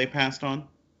met before they passed on?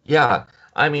 Yeah,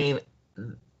 I mean,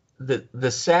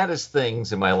 the saddest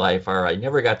things in my life are I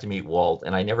never got to meet Walt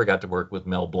and I never got to work with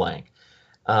Mel Blanc.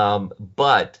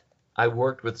 But I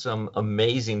worked with some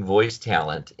amazing voice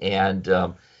talent, and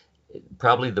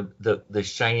probably the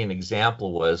shining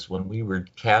example was when we were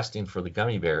casting for the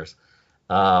Gummy Bears.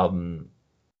 Um,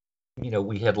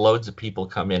 we had loads of people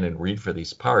come in and read for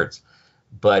these parts,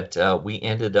 but we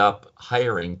ended up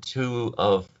hiring two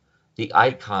of the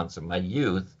icons of my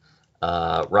youth,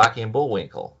 Rocky and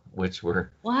Bullwinkle, which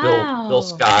were Bill Wow.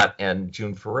 Scott and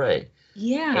June Foray. And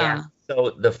Yeah.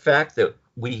 so the fact that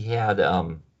we had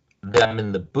them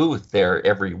in the booth there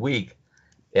every week,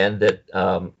 and that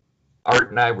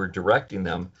Art and I were directing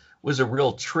them, was a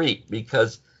real treat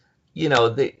because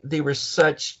they were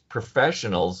such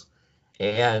professionals,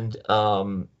 and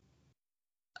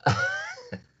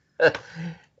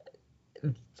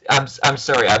I'm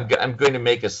sorry, I'm going to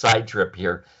make a side trip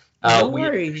here. No We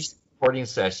had a worries. recording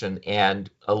session, and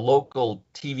a local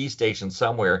TV station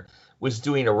somewhere was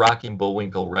doing a Rocky and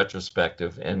Bullwinkle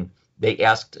retrospective, and they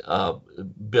asked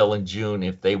Bill and June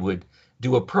if they would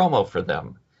do a promo for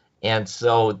them, and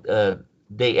so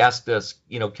they asked us,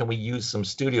 can we use some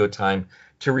studio time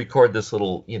to record this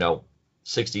little,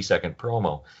 60-second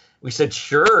promo? We said,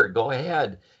 sure, go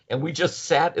ahead. And we just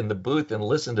sat in the booth and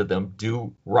listened to them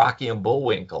do Rocky and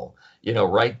Bullwinkle,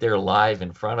 right there live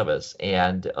in front of us.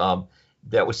 And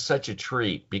that was such a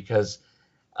treat because,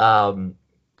 again,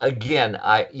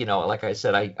 like I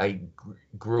said, I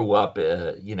grew up,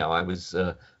 I was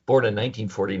born in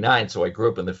 1949, so I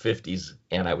grew up in the 50s,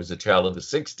 and I was a child of the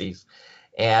 60s.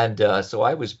 And so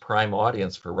I was prime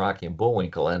audience for Rocky and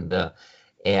Bullwinkle, and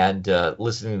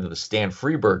listening to the Stan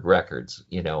Freberg records,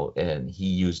 and he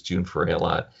used June Foray a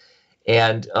lot.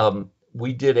 And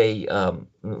we did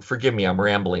forgive me, I'm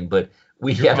rambling, but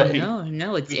we You're had fine.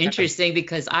 No, it's We had- interesting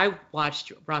because I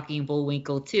watched Rocky and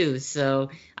Bullwinkle too, so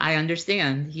I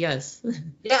understand. Yes.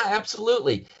 yeah,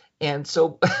 absolutely. And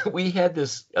so we had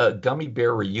this Gummy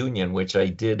Bear reunion, which I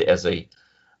did as a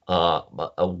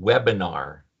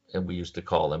webinar, and we used to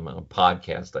call them a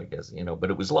podcast, I guess, but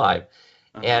it was live.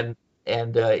 uh-huh.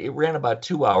 And it ran about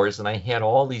 2 hours, and I had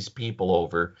all these people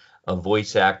over,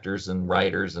 voice actors and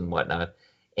writers and whatnot.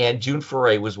 And June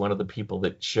Foray was one of the people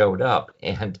that showed up.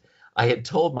 And I had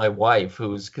told my wife, who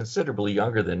was considerably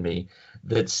younger than me,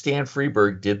 that Stan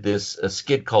Freberg did this a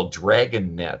skit called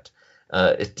Dragnet,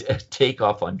 a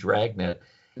takeoff on Dragnet.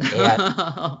 And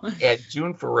and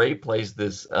June Foray plays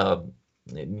this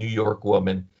New York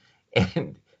woman,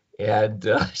 and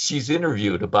she's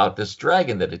interviewed about this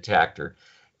dragon that attacked her,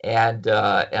 and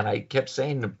I kept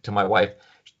saying to my wife,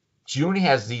 June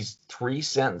has these three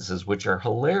sentences which are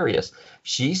hilarious.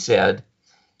 She said,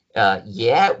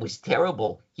 "Yeah, it was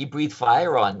terrible. He breathed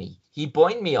fire on me. He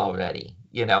boined me already."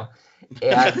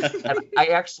 And I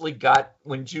actually got,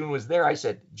 when June was there, I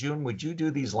said, June, would you do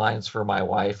these lines for my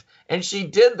wife? And she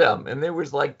did them. And there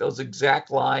was like those exact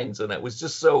lines. And it was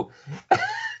just so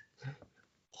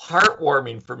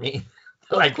heartwarming for me.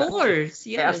 Of course, Pass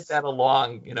yes. that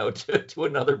along, to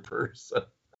another person.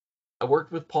 I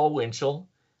worked with Paul Winchell,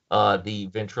 the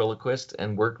ventriloquist,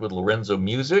 and worked with Lorenzo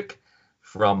Music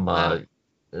from, Wow.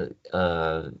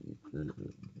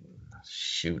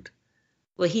 shoot.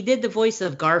 Well, he did the voice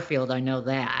of Garfield, I know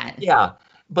that. Yeah,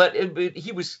 but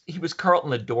he was Carlton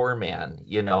the doorman,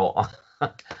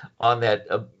 on that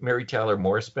Mary Tyler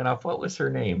Moore spinoff. What was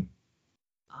her name?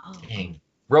 Oh, Dang,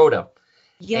 Rhoda.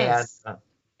 And yes.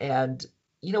 and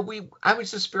I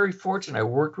was just very fortunate. I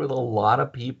worked with a lot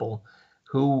of people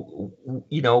who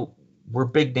were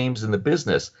big names in the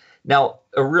business. Now,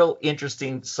 a real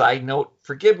interesting side note.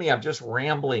 Forgive me, I'm just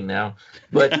rambling now,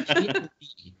 but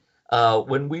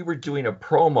when we were doing a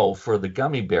promo for the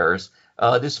Gummy Bears,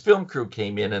 this film crew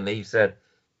came in and they said,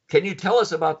 "Can you tell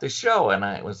us about the show?" And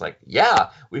I was like, "Yeah,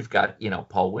 we've got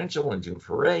Paul Winchell and June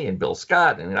Foray and Bill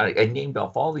Scott," and I named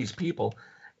off all these people.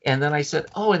 And then I said,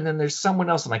 "Oh, and then there's someone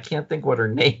else, and I can't think what her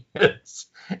name is."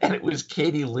 And it was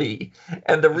Katie Lee.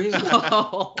 And the reason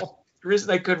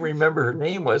I couldn't remember her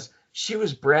name was she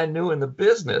was brand new in the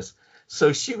business.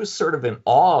 So she was sort of in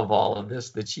awe of all of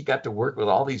this, that she got to work with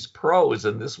all these pros.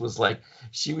 And this was like,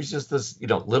 she was just this,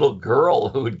 little girl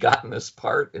who had gotten this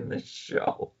part in this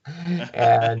show.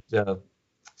 And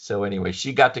so anyway,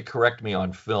 she got to correct me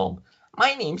on film.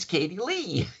 My name's Katie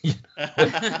Lee.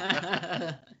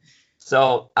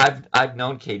 So I've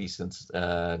known Katie since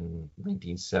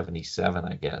 1977,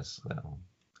 I guess. So,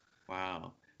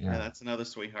 Wow. yeah. Yeah, that's another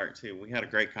sweetheart too. We had a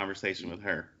great conversation with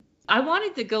her. I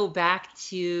wanted to go back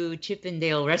to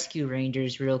Chippendale Rescue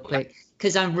Rangers real quick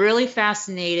because I'm really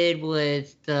fascinated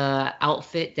with the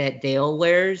outfit that Dale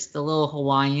wears, the little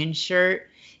Hawaiian shirt,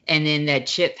 and then that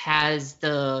Chip has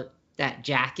that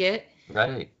jacket.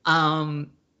 Right.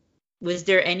 Was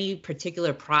there any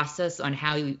particular process on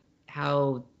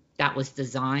how that was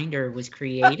designed or was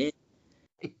created?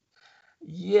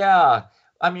 Yeah.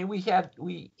 I mean, we had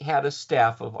a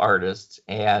staff of artists,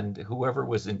 and whoever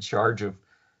was in charge of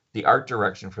the art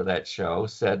direction for that show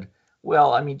said,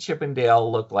 "Well, I mean, Chip and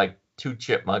Dale look like two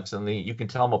chipmunks, and you can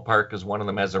tell them apart because one of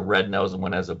them has a red nose and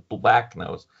one has a black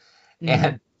nose." Mhm.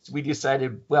 And we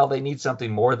decided, well, they need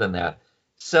something more than that.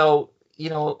 So,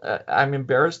 I'm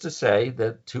embarrassed to say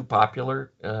that two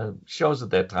popular shows at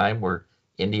that time were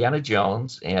Indiana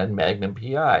Jones and Magnum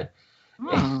PI.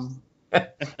 Oh,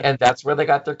 And that's where they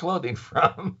got their clothing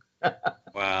from.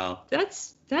 Wow.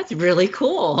 that's really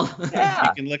cool. Yeah.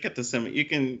 You can look at you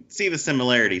can see the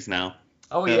similarities now.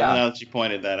 Oh, Now yeah. that you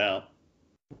pointed that out.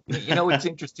 It's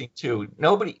interesting too.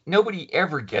 Nobody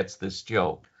ever gets this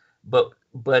joke,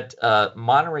 but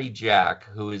Monterey Jack,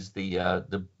 who is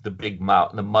the big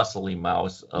mouse, the muscly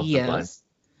mouse of the bunch, Yes.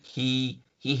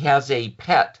 he has a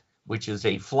pet which is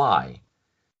a fly,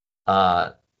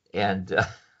 and the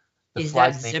Is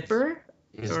that fly's name Zipper?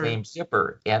 is Or named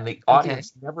Zipper, and the okay.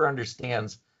 audience never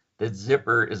understands that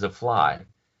Zipper is a fly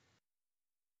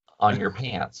on your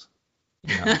pants.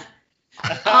 You know.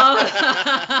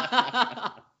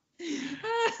 Oh.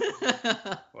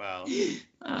 Wow.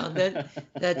 Oh,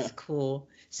 that's cool.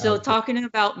 So Okay. talking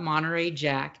about Monterey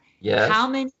Jack, how Yes,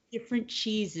 many different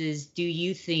cheeses do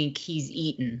you think he's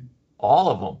eaten? all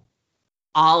of them.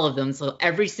 All of them. So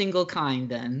every single kind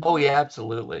then. Oh yeah,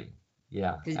 absolutely.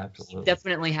 Yeah, 'Cause he absolutely.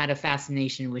 definitely had a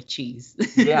fascination with cheese.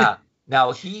 Yeah.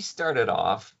 Now he started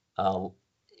off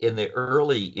in the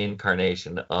early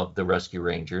incarnation of the Rescue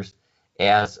Rangers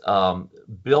as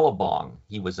Billabong.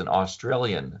 He was an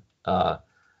Australian, what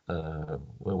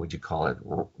would you call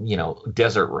it?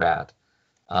 Desert rat.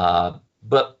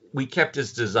 But we kept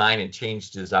his design and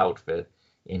changed his outfit,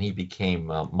 and he became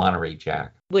Monterey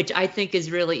Jack. Which I think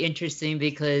is really interesting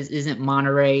because isn't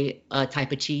Monterey a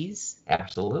type of cheese?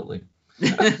 Absolutely.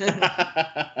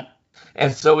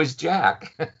 And so is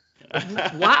Jack.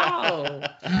 Wow.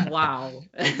 Wow.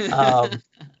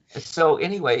 So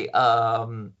anyway,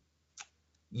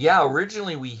 yeah,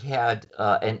 originally we had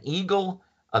an eagle,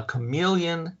 a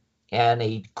chameleon, and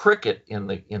a cricket in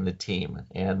the team,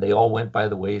 and they all went by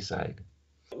the wayside.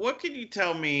 What could you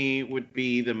tell me would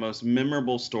be the most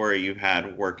memorable story you've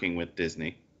had working with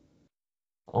Disney?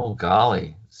 Oh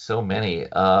golly, so many.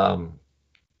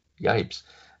 Yipes.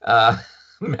 Uh,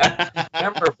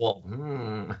 memorable.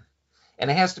 And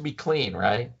it has to be clean,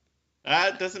 right?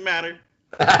 It doesn't matter.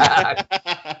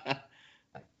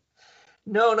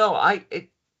 No, no.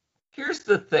 Here's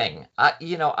the thing.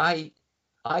 I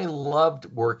loved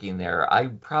working there. I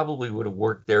probably would have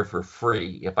worked there for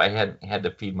free if I hadn't had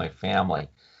to feed my family.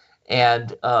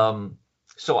 And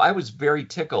so I was very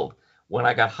tickled when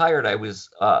I got hired. I was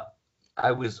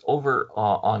over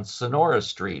on Sonora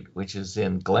Street, which is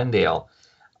in Glendale,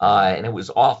 and it was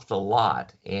off the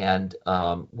lot. And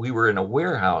we were in a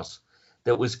warehouse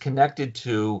that was connected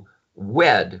to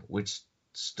WED, which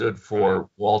stood Right. for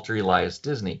Walter Elias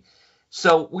Disney.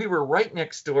 So we were right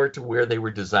next door to where they were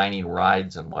designing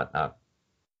rides and whatnot.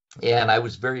 And I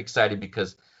was very excited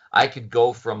because I could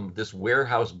go from this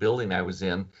warehouse building I was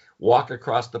in, walk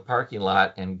across the parking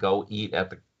lot, and go eat at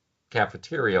the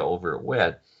cafeteria over at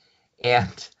WED.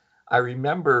 And I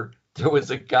remember there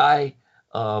was a guy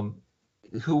um,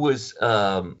 who was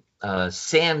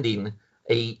sanding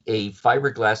a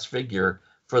fiberglass figure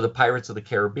for the Pirates of the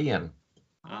Caribbean,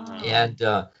 Uh-huh.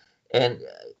 Oh. and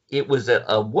it was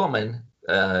a woman,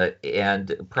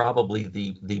 and probably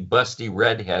the busty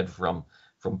redhead from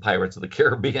Pirates of the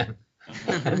Caribbean,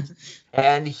 Uh-huh. and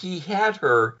and he had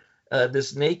her,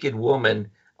 this naked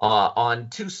woman, on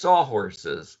two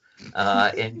sawhorses,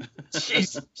 and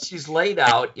she's laid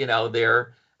out,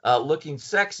 there, looking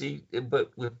sexy,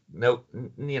 but with no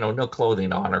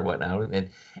clothing on or whatnot,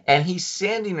 and he's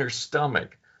sanding her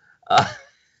stomach. Uh,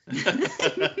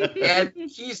 and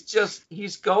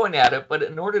he's going at it, but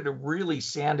in order to really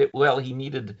sand it well, he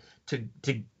needed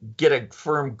to get a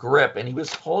firm grip, and he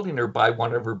was holding her by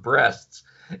one of her breasts,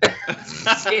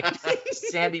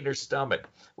 sanding her stomach,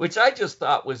 which I just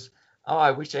thought was, oh,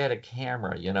 I wish I had a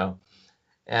camera.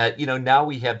 Now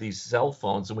we have these cell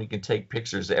phones and we can take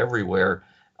pictures everywhere.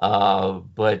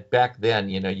 But back then,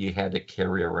 you had to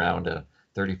carry around a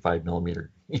 35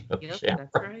 millimeter, Yep, that's camera.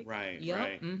 right. Right, Yep.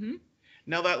 right. Mm-hmm.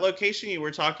 Now that location you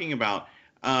were talking about,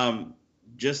 um,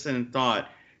 just in thought,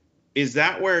 Is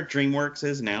that where DreamWorks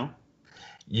is now?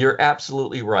 You're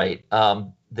absolutely right.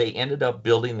 They ended up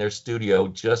building their studio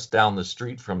just down the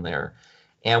street from there.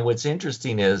 And what's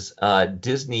interesting is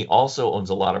Disney also owns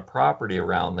a lot of property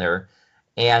around there.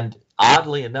 And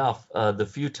oddly enough, the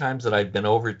few times that I've been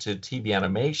over to TV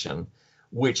Animation,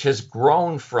 which has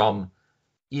grown from,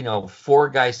 four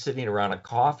guys sitting around a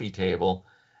coffee table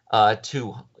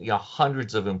to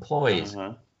hundreds of employees,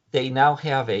 Uh-huh. they now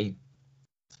have a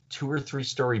 2 or 3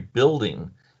 story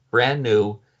building, brand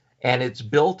new, and it's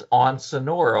built on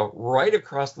Sonora right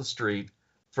across the street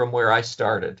from where I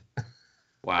started.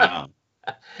 Wow.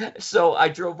 So I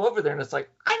drove over there and it's like,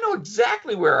 I know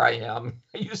exactly where I am.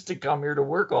 I used to come here to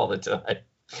work all the time.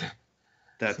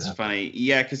 That's So, funny.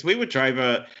 Yeah, because we would drive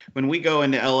when we go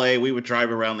into LA, we would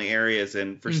drive around the areas,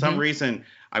 and for some Mm-hmm. reason,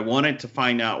 I wanted to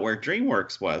find out where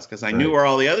DreamWorks was because I knew right. where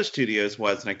all the other studios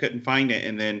was, and I couldn't find it.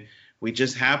 And then we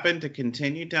just happened to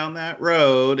continue down that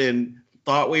road and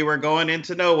thought we were going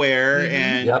into nowhere, Mm-hmm.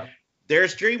 and Yep.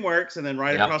 there's DreamWorks, and then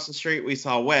right Yep. across the street we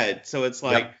saw WED. So it's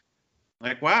Yep.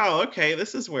 like wow, okay,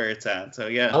 this is where it's at. So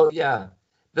yeah. Oh yeah.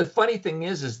 The funny thing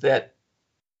is that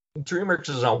DreamWorks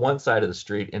is on one side of the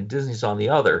street and Disney's on the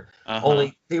other. Uh-huh.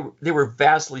 Only they were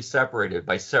vastly separated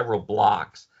by several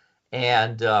blocks,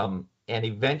 and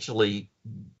eventually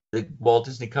the Walt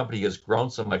Disney Company has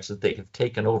grown so much that they have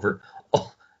taken over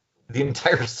the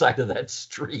entire side of that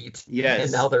street, and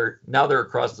Yes. now they're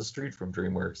across the street from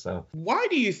DreamWorks. So, Why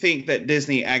do you think that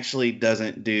Disney actually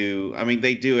doesn't do, I mean,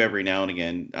 they do every now and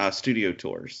again, studio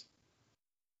tours?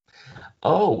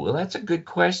 oh, well, that's a good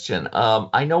question.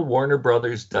 I know Warner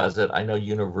Brothers does it. I know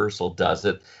Universal does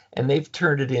it, and they've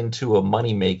turned it into a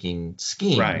money-making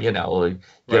scheme. Right, Like, get on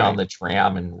right. the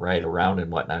tram and ride around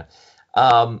and whatnot.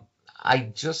 Um,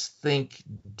 I just think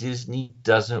Disney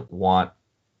doesn't want,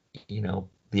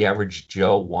 the average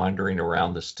Joe wandering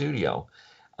around the studio.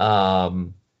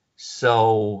 Um,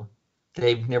 so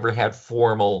they've never had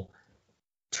formal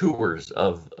tours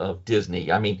of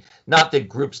Disney. I mean, not that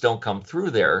groups don't come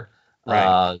through there,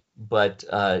 Right, but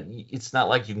it's not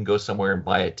like you can go somewhere and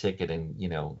buy a ticket and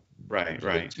right, get a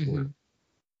right. Mm-hmm. tour.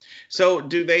 So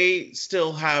do they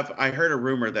still have, I heard a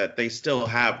rumor that they still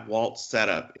have Walt's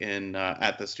setup in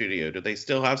at the studio. Do they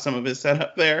still have some of his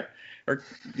setup there? Or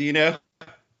do you know?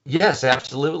 Yes,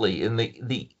 absolutely. And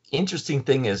the interesting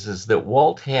thing is that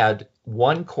Walt had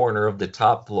one corner of the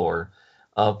top floor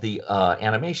of the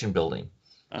animation building,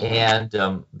 Uh-huh.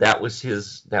 and that was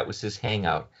his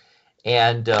hangout.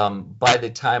 And by the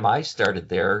time I started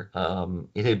there,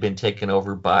 it had been taken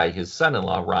over by his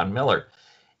son-in-law, Ron Miller.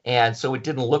 And so it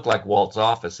didn't look like Walt's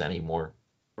office anymore.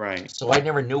 Right. So I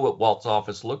never knew what Walt's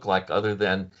office looked like other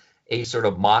than a sort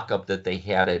of mock-up that they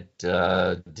had at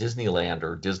Disneyland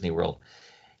or Disney World.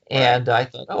 Right. And I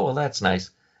thought, oh, well, that's nice.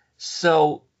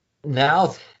 So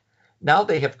now, now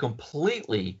they have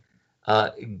completely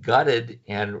gutted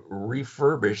and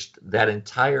refurbished that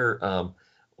entire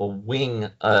wing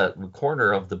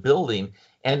corner of the building,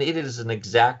 and it is an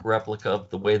exact replica of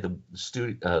the way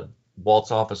the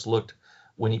Walt's office looked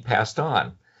when he passed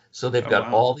on. So they've Oh got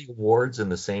wow. all the awards in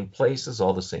the same places,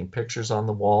 all the same pictures on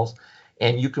the walls,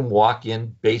 and you can walk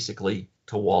in basically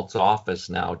to Walt's office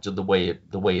now to the way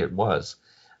it was,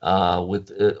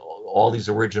 with all these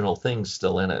original things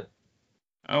still in it.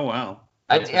 Oh wow.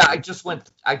 And That's yeah, awesome.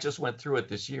 I just went through it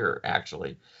this year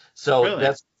actually. So Really?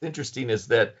 that's interesting is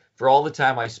that for all the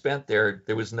time I spent there,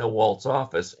 there was no Walt's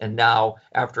office, and now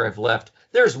after I've left,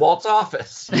 there's Walt's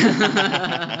office.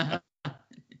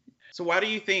 So why do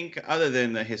you think, other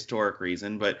than the historic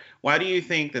reason, but why do you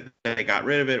think that they got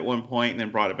rid of it at one point and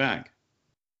then brought it back?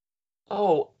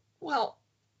 Oh, well,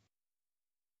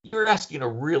 you're asking a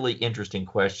really interesting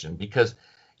question because,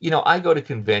 I go to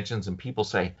conventions and people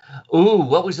say, "Ooh,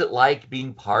 what was it like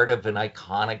being part of an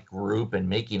iconic group and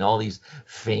making all these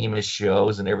famous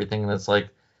shows and everything?" And it's like,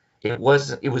 it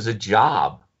was a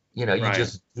job. You Right.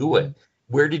 just do it.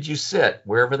 Where did you sit?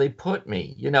 Wherever they put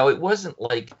me. It wasn't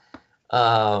like,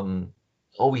 um,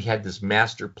 oh, we had this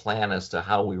master plan as to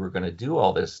how we were going to do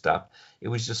all this stuff. It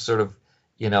was just sort of,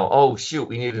 oh, shoot,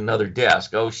 we need another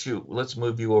desk. Oh, shoot, let's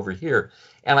move you over here.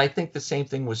 And I think the same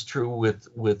thing was true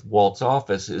with Walt's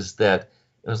office, is that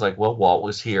it was like, well, Walt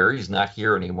was here. He's not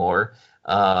here anymore.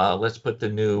 Let's put the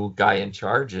new guy in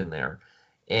charge in there.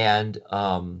 And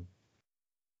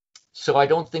so I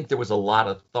don't think there was a lot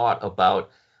of thought about,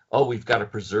 oh, we've got to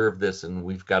preserve this and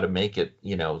we've got to make it,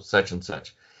 such and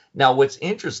such. Now, what's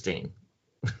interesting,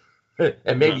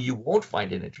 and maybe Uh-huh. you won't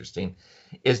find it interesting,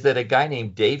 is that a guy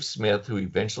named Dave Smith, who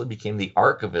eventually became the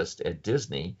archivist at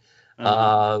Disney, Uh-huh.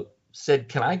 uh, said,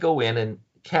 "Can I go in and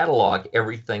catalog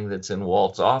everything that's in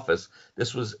Walt's office?"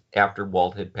 This was after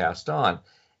Walt had passed on.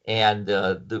 and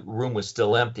the room was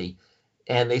still empty.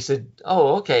 And they said,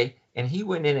 "Oh, okay." And he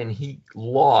went in and he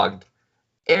logged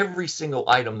every single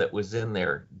item that was in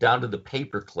there down to the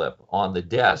paper clip on the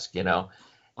desk, and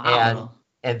Wow.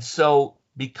 and so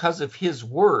because of his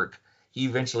work, he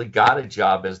eventually got a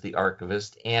job as the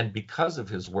archivist, and because of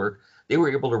his work, they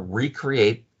were able to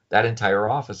recreate that entire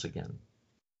office again.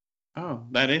 Oh,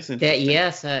 that is That interesting.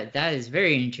 yes, that is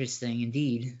very interesting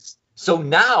indeed. So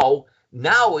now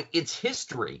it's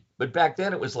history, but back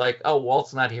then it was like, oh,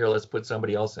 Walt's not here, let's put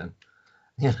somebody else in.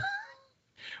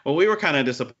 Well, we were kind of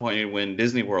disappointed when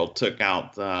Disney World took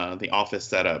out the office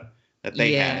setup that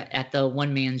they had. At the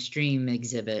one man stream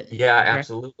exhibit. Yeah, correct?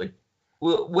 absolutely.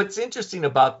 Well, what's interesting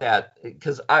about that,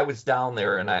 because I was down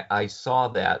there and I saw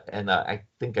that, and I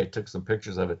think I took some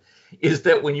pictures of it, is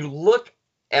that when you look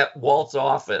at Walt's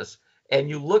office and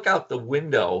you look out the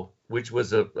window, which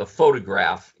was a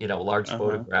photograph, a large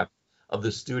photograph of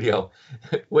the studio,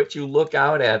 what you look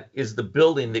out at is the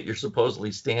building that you're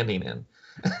supposedly standing in.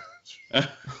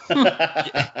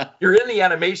 You're in the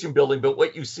animation building, but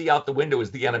what you see out the window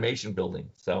is the animation building.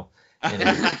 So,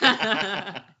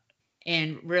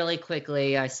 And really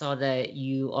quickly, I saw that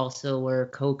you also were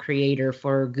co-creator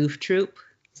for Goof Troop.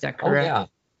 Is that correct? Oh,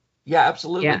 yeah,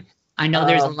 absolutely. Yeah. I know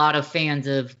there's a lot of fans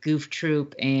of Goof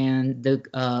Troop and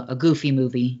a Goofy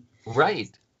movie. Right.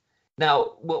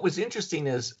 Now, what was interesting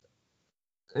is,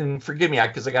 and forgive me,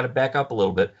 because I got to back up a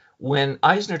little bit. When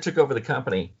Eisner took over the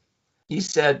company, he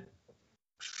said,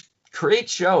 create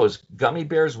shows, Gummy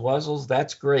Bears, Wuzzles,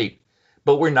 that's great,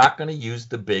 but we're not going to use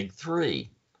the big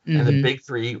three. Mm-hmm. And the big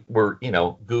three were,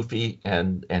 Goofy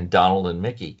and Donald and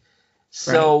Mickey.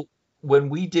 So when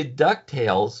we did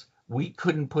DuckTales, we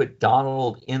couldn't put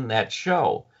Donald in that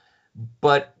show.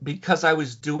 But because I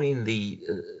was doing the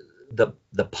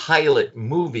pilot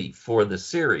movie for the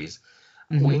series,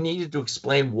 we needed to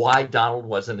explain why Donald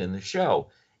wasn't in the show.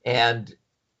 And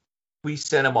we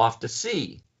sent him off to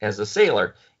sea as a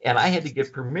sailor. And I had to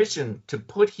get permission to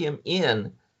put him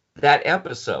in that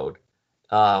episode,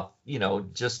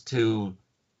 just to,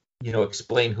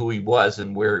 explain who he was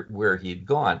and where he'd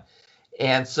gone.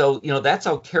 And so, that's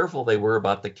how careful they were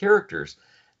about the characters.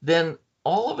 Then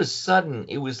all of a sudden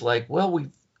it was like, well,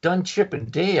 we've done Chip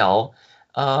and Dale.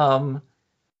 What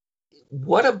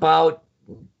about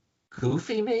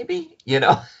Goofy, maybe?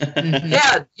 Yeah,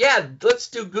 let's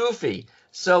do Goofy.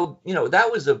 So,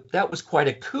 that was quite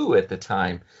a coup at the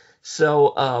time.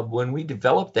 So when we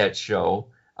developed that show,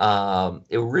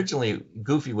 originally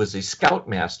Goofy was a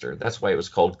scoutmaster. That's why it was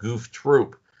called Goof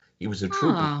Troop. He was a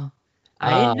trooper.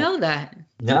 I didn't know that.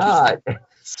 Nah,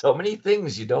 so many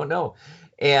things you don't know.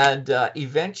 And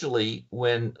eventually,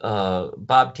 when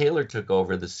Bob Taylor took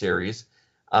over the series,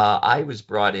 I was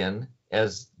brought in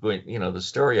as the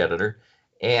story editor,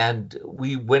 and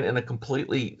we went in a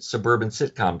completely suburban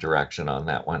sitcom direction on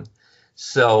that one.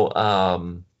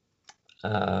 So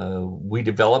we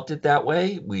developed it that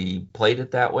way. We played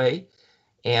it that way.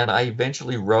 And I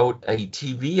eventually wrote a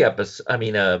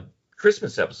a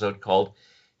Christmas episode called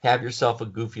Have Yourself a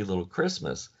Goofy Little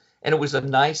Christmas. And it was a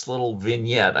nice little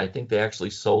vignette. I think they actually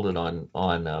sold it on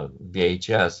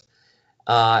VHS.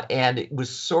 And it was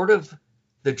sort of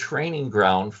the training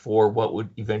ground for what would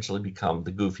eventually become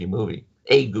the Goofy movie,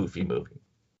 a Goofy movie.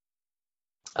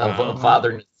 Of a father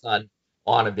and son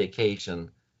on a vacation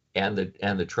and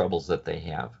the troubles that they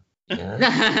have.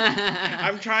 Yeah.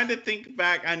 I'm trying to think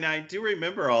back, and I do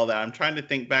remember all that. I'm trying to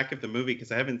think back at the movie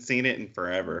because I haven't seen it in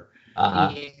forever.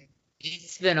 Yeah,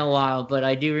 it's been a while, but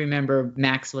I do remember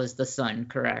Max was the son,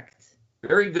 correct?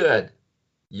 Very good.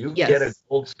 You get a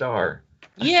gold star.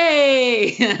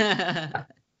 Yay!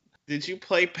 Did you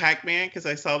play Pac-Man? Because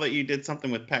I saw that you did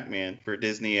something with Pac-Man for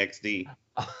Disney XD.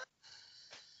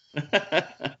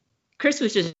 Chris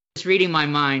was just reading my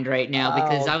mind right now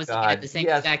because I was thinking at the same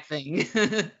exact thing.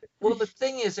 Well, the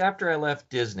thing is, after I left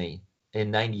Disney in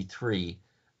 '93,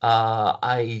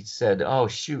 I said, "Oh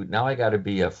shoot, now I got to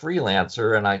be a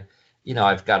freelancer, and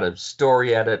I've got to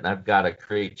story edit, and I've got to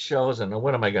create shows, and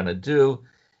what am I going to do?"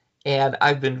 And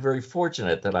I've been very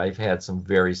fortunate that I've had some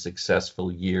very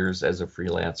successful years as a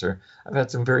freelancer. I've had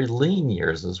some very lean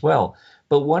years as well.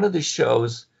 But one of the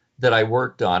shows that I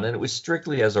worked on, and it was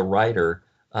strictly as a writer,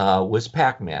 was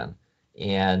Pac-Man.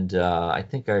 And I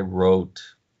think it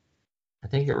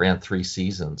ran 3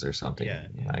 seasons or something. Yeah.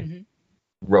 I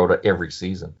wrote every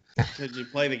season. Did you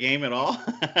play the game at all?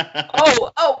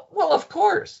 Oh, well, of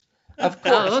course. Of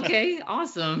course. Oh, okay.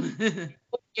 Awesome.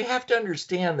 You have to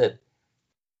understand that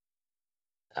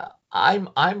I'm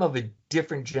of a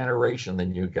different generation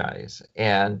than you guys.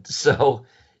 And so,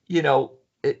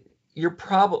 you're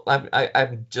probably,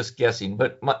 I'm just guessing,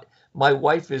 but my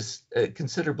wife is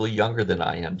considerably younger than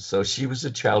I am, so she was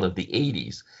a child of the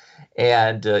 80s.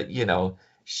 And,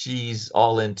 she's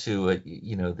all into,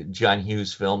 the John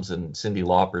Hughes films and Cyndi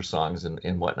Lauper songs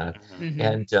and whatnot. Uh-huh.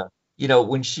 And,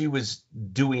 when she was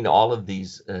doing all of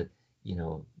these,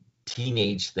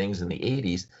 teenage things in the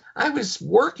 80s, I was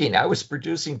working, I was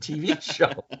producing TV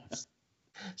shows.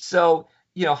 So,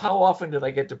 how often did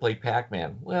I get to play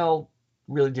Pac-Man? Well,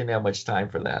 really didn't have much time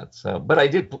for that. So, but I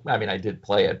did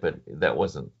play it, but that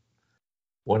wasn't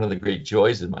one of the great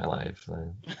joys in my life.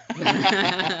 So.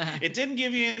 It didn't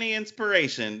give you any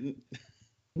inspiration.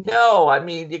 No,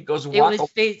 it goes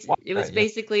It was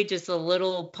basically just a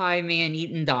little pie man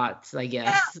eating dots, I guess.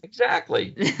 Yeah,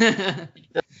 exactly. It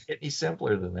doesn't get any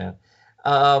simpler than that.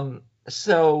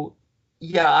 So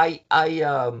yeah, I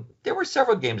there were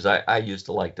several games I used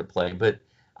to like to play, but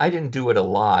I didn't do it a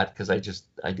lot because I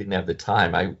didn't have the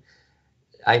time.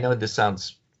 I know this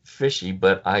sounds fishy,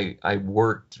 but I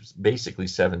worked basically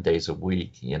 7 days a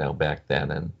week, back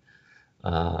then, and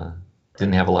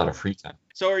didn't have a lot of free time.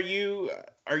 So are you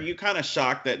kind of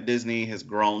shocked that Disney has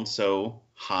grown so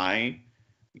high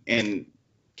in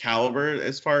caliber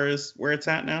as far as where it's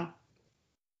at now?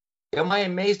 Am I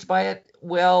amazed by it?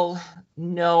 Well,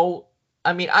 no.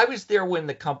 I was there when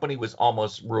the company was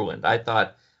almost ruined. I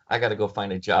thought I got to go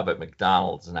find a job at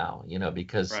McDonald's now,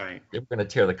 because Right. they were going to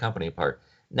tear the company apart.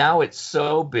 Now it's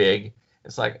so big.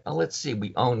 It's like, oh, let's see,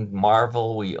 we own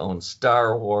Marvel, we own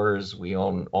Star Wars, we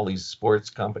own all these sports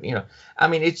companies.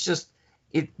 It's just,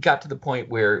 it got to the point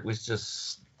where it was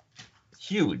just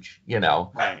huge,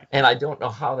 Right. And I don't know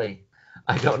how they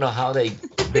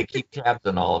keep tabs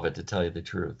on all of it, to tell you the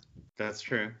truth. That's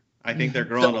true. I think they're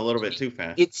growing a little bit too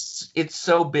fast. It's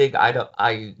so big. I don't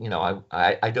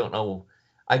know.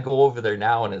 I go over there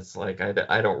now and it's like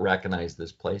I don't recognize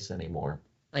this place anymore.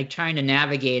 Like trying to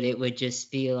navigate it would just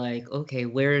be like, okay,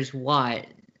 where's what?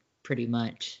 Pretty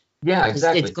much. Yeah,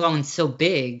 exactly. It's grown so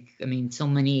big. So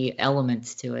many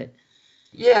elements to it.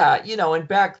 Yeah, and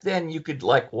back then you could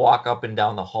like walk up and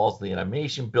down the halls of the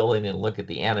animation building and look at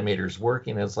the animators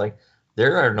working. It's like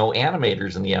there are no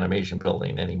animators in the animation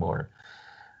building anymore.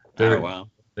 They've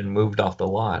been moved off the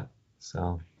lot.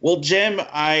 So. Well, Jim,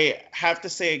 I have to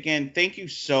say again, thank you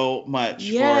so much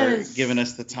for giving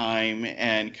us the time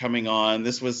and coming on.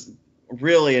 This was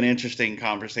really an interesting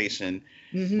conversation.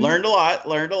 Mm-hmm. Learned a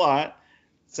lot.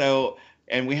 So,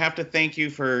 and we have to thank you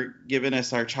for giving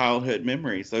us our childhood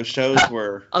memories. Those shows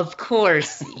were... Of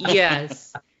course,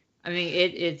 yes.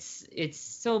 It's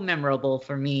so memorable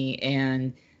for me,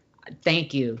 and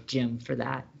thank you, Jim, for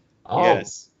that. Oh,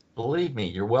 yes. Believe me,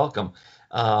 you're welcome.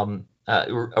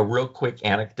 A real quick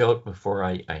anecdote before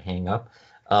I hang up.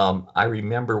 I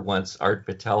remember once Art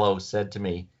Vitello said to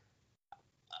me,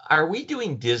 "Are we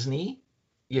doing Disney?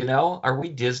 Are we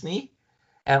Disney?"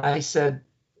 And I said,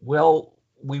 "Well,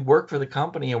 we work for the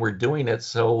company and we're doing it,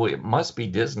 so it must be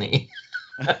Disney."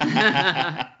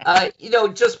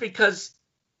 Just because,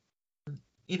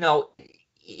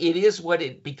 it is what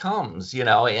it becomes,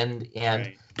 and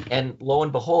Right. And lo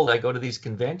and behold, I go to these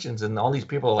conventions and all these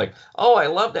people are like, "Oh, I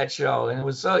love that show." And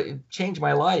it changed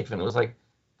my life. And it was like,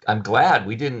 I'm glad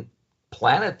we didn't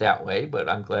plan it that way, but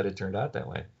I'm glad it turned out that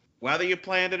way. Whether you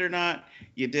planned it or not,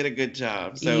 you did a good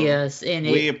job. So yes, and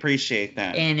we appreciate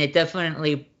that. And it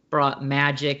definitely brought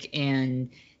magic and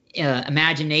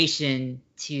imagination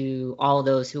to all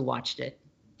those who watched it.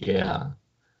 Yeah.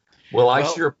 Well, I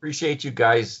sure appreciate you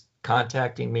guys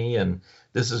contacting me, and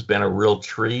this has been a real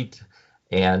treat.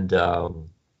 And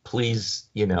please,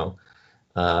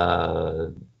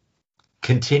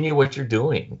 continue what you're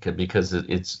doing, because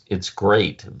it's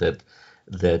great that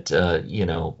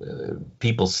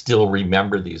people still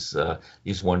remember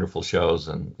these wonderful shows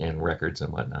and records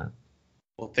and whatnot.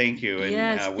 Well, thank you. And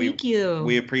yes, thank you.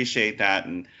 We appreciate that.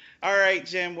 And all right,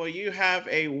 Jim, well, you have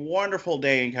a wonderful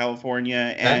day in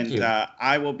California, and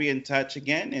I will be in touch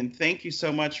again. And thank you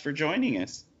so much for joining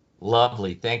us.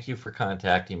 Lovely. Thank you for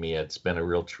contacting me. It's been a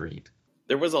real treat.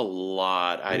 There was a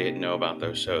lot I didn't know about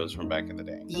those shows from back in the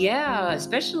day. Yeah,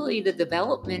 especially the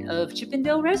development of Chip 'n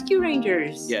Dale Rescue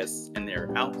Rangers. Yes, and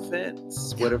their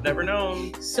outfits. Would have never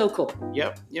known. So cool.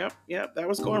 Yep. That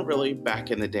was going really back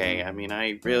in the day.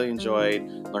 I really enjoyed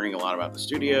learning a lot about the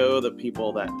studio, the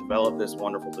people that developed this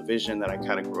wonderful division that I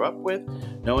kind of grew up with,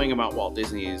 knowing about Walt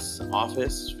Disney's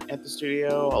office at the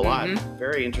studio, a lot.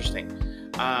 Very interesting.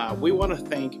 We want to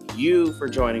thank you for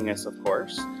joining us, of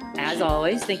course. As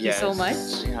always, thank you so much.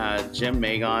 Jim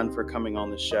Magon for coming on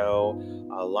the show.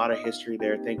 A lot of history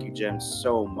there. Thank you, Jim,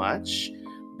 so much.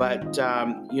 But,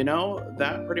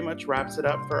 that pretty much wraps it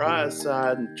up for us.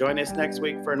 Join us next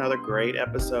week for another great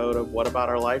episode of What About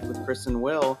Our Life with Chris and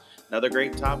Will. Another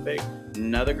great topic,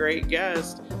 another great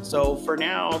guest. So for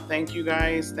now, thank you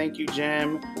guys. Thank you,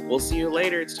 Jim. We'll see you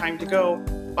later. It's time to go.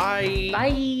 Bye.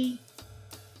 Bye.